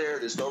it out there.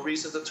 There's no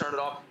reason to turn it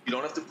off. You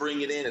don't have to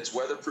bring it in. It's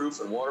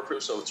weatherproof and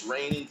waterproof, so it's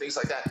raining, things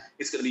like that.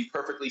 It's going to be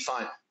perfectly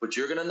fine. But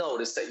you're going to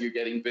notice that you're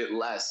getting bit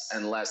less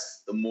and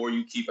less the more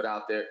you keep it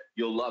out there.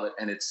 You'll love it.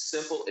 And it's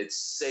simple. It's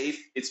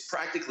safe. It's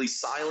practically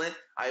silent.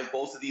 I have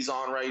both of these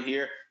on right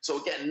here.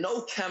 So again,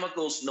 no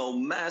chemicals, no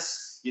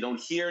mess. You don't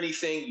hear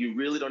anything. You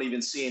really don't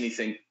even see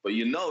anything. But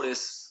you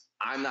notice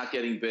I'm not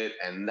getting bit,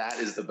 and that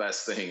is the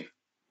best thing.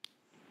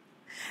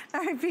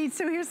 All right, Pete,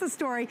 so here's the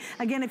story.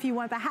 Again, if you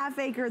want the half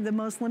acre, the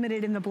most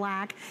limited in the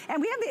black.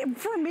 And we have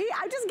for me,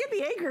 I just get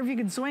the acre if you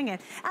can swing it.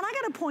 And I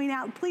gotta point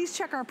out, please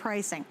check our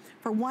pricing.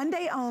 For one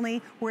day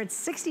only, we're at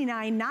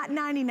 $69, not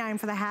 $99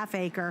 for the half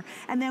acre.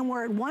 And then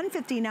we're at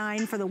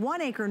 $159 for the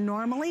 1 acre.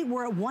 Normally,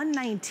 we're at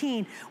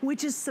 $119,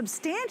 which is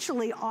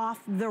substantially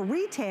off the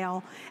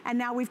retail. And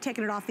now we've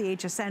taken it off the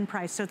HSN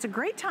price. So it's a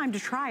great time to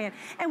try it.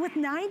 And with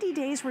 90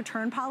 days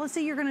return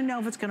policy, you're gonna know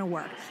if it's gonna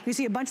work. You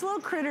see a bunch of little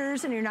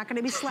critters and you're not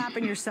gonna be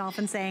slapping yourself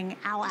and saying,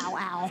 ow, ow,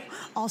 ow,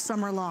 all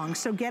summer long.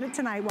 So get it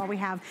tonight while we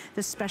have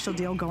this special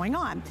deal going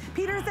on.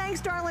 Peter, thanks,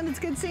 darling. It's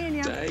good seeing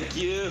you. Thank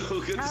you.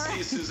 Good to see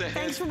you, Suzanne.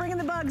 Thanks for bringing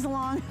the bugs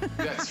along.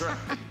 That's right.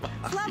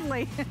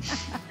 Lovely.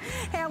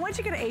 Hey, I want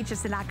you to go to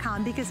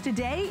hsn.com because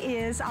today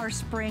is our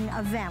spring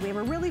event. We have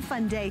a really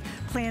fun day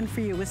planned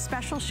for you with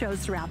special shows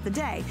throughout the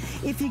day.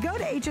 If you go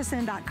to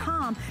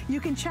hsn.com, you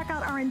can check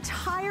out our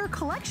entire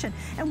collection.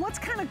 And what's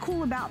kind of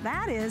cool about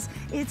that is,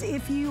 it's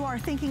if you are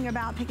thinking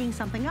about picking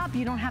something up,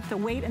 you don't have to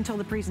wait until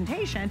the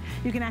presentation.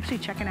 You can actually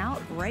check it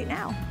out right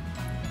now.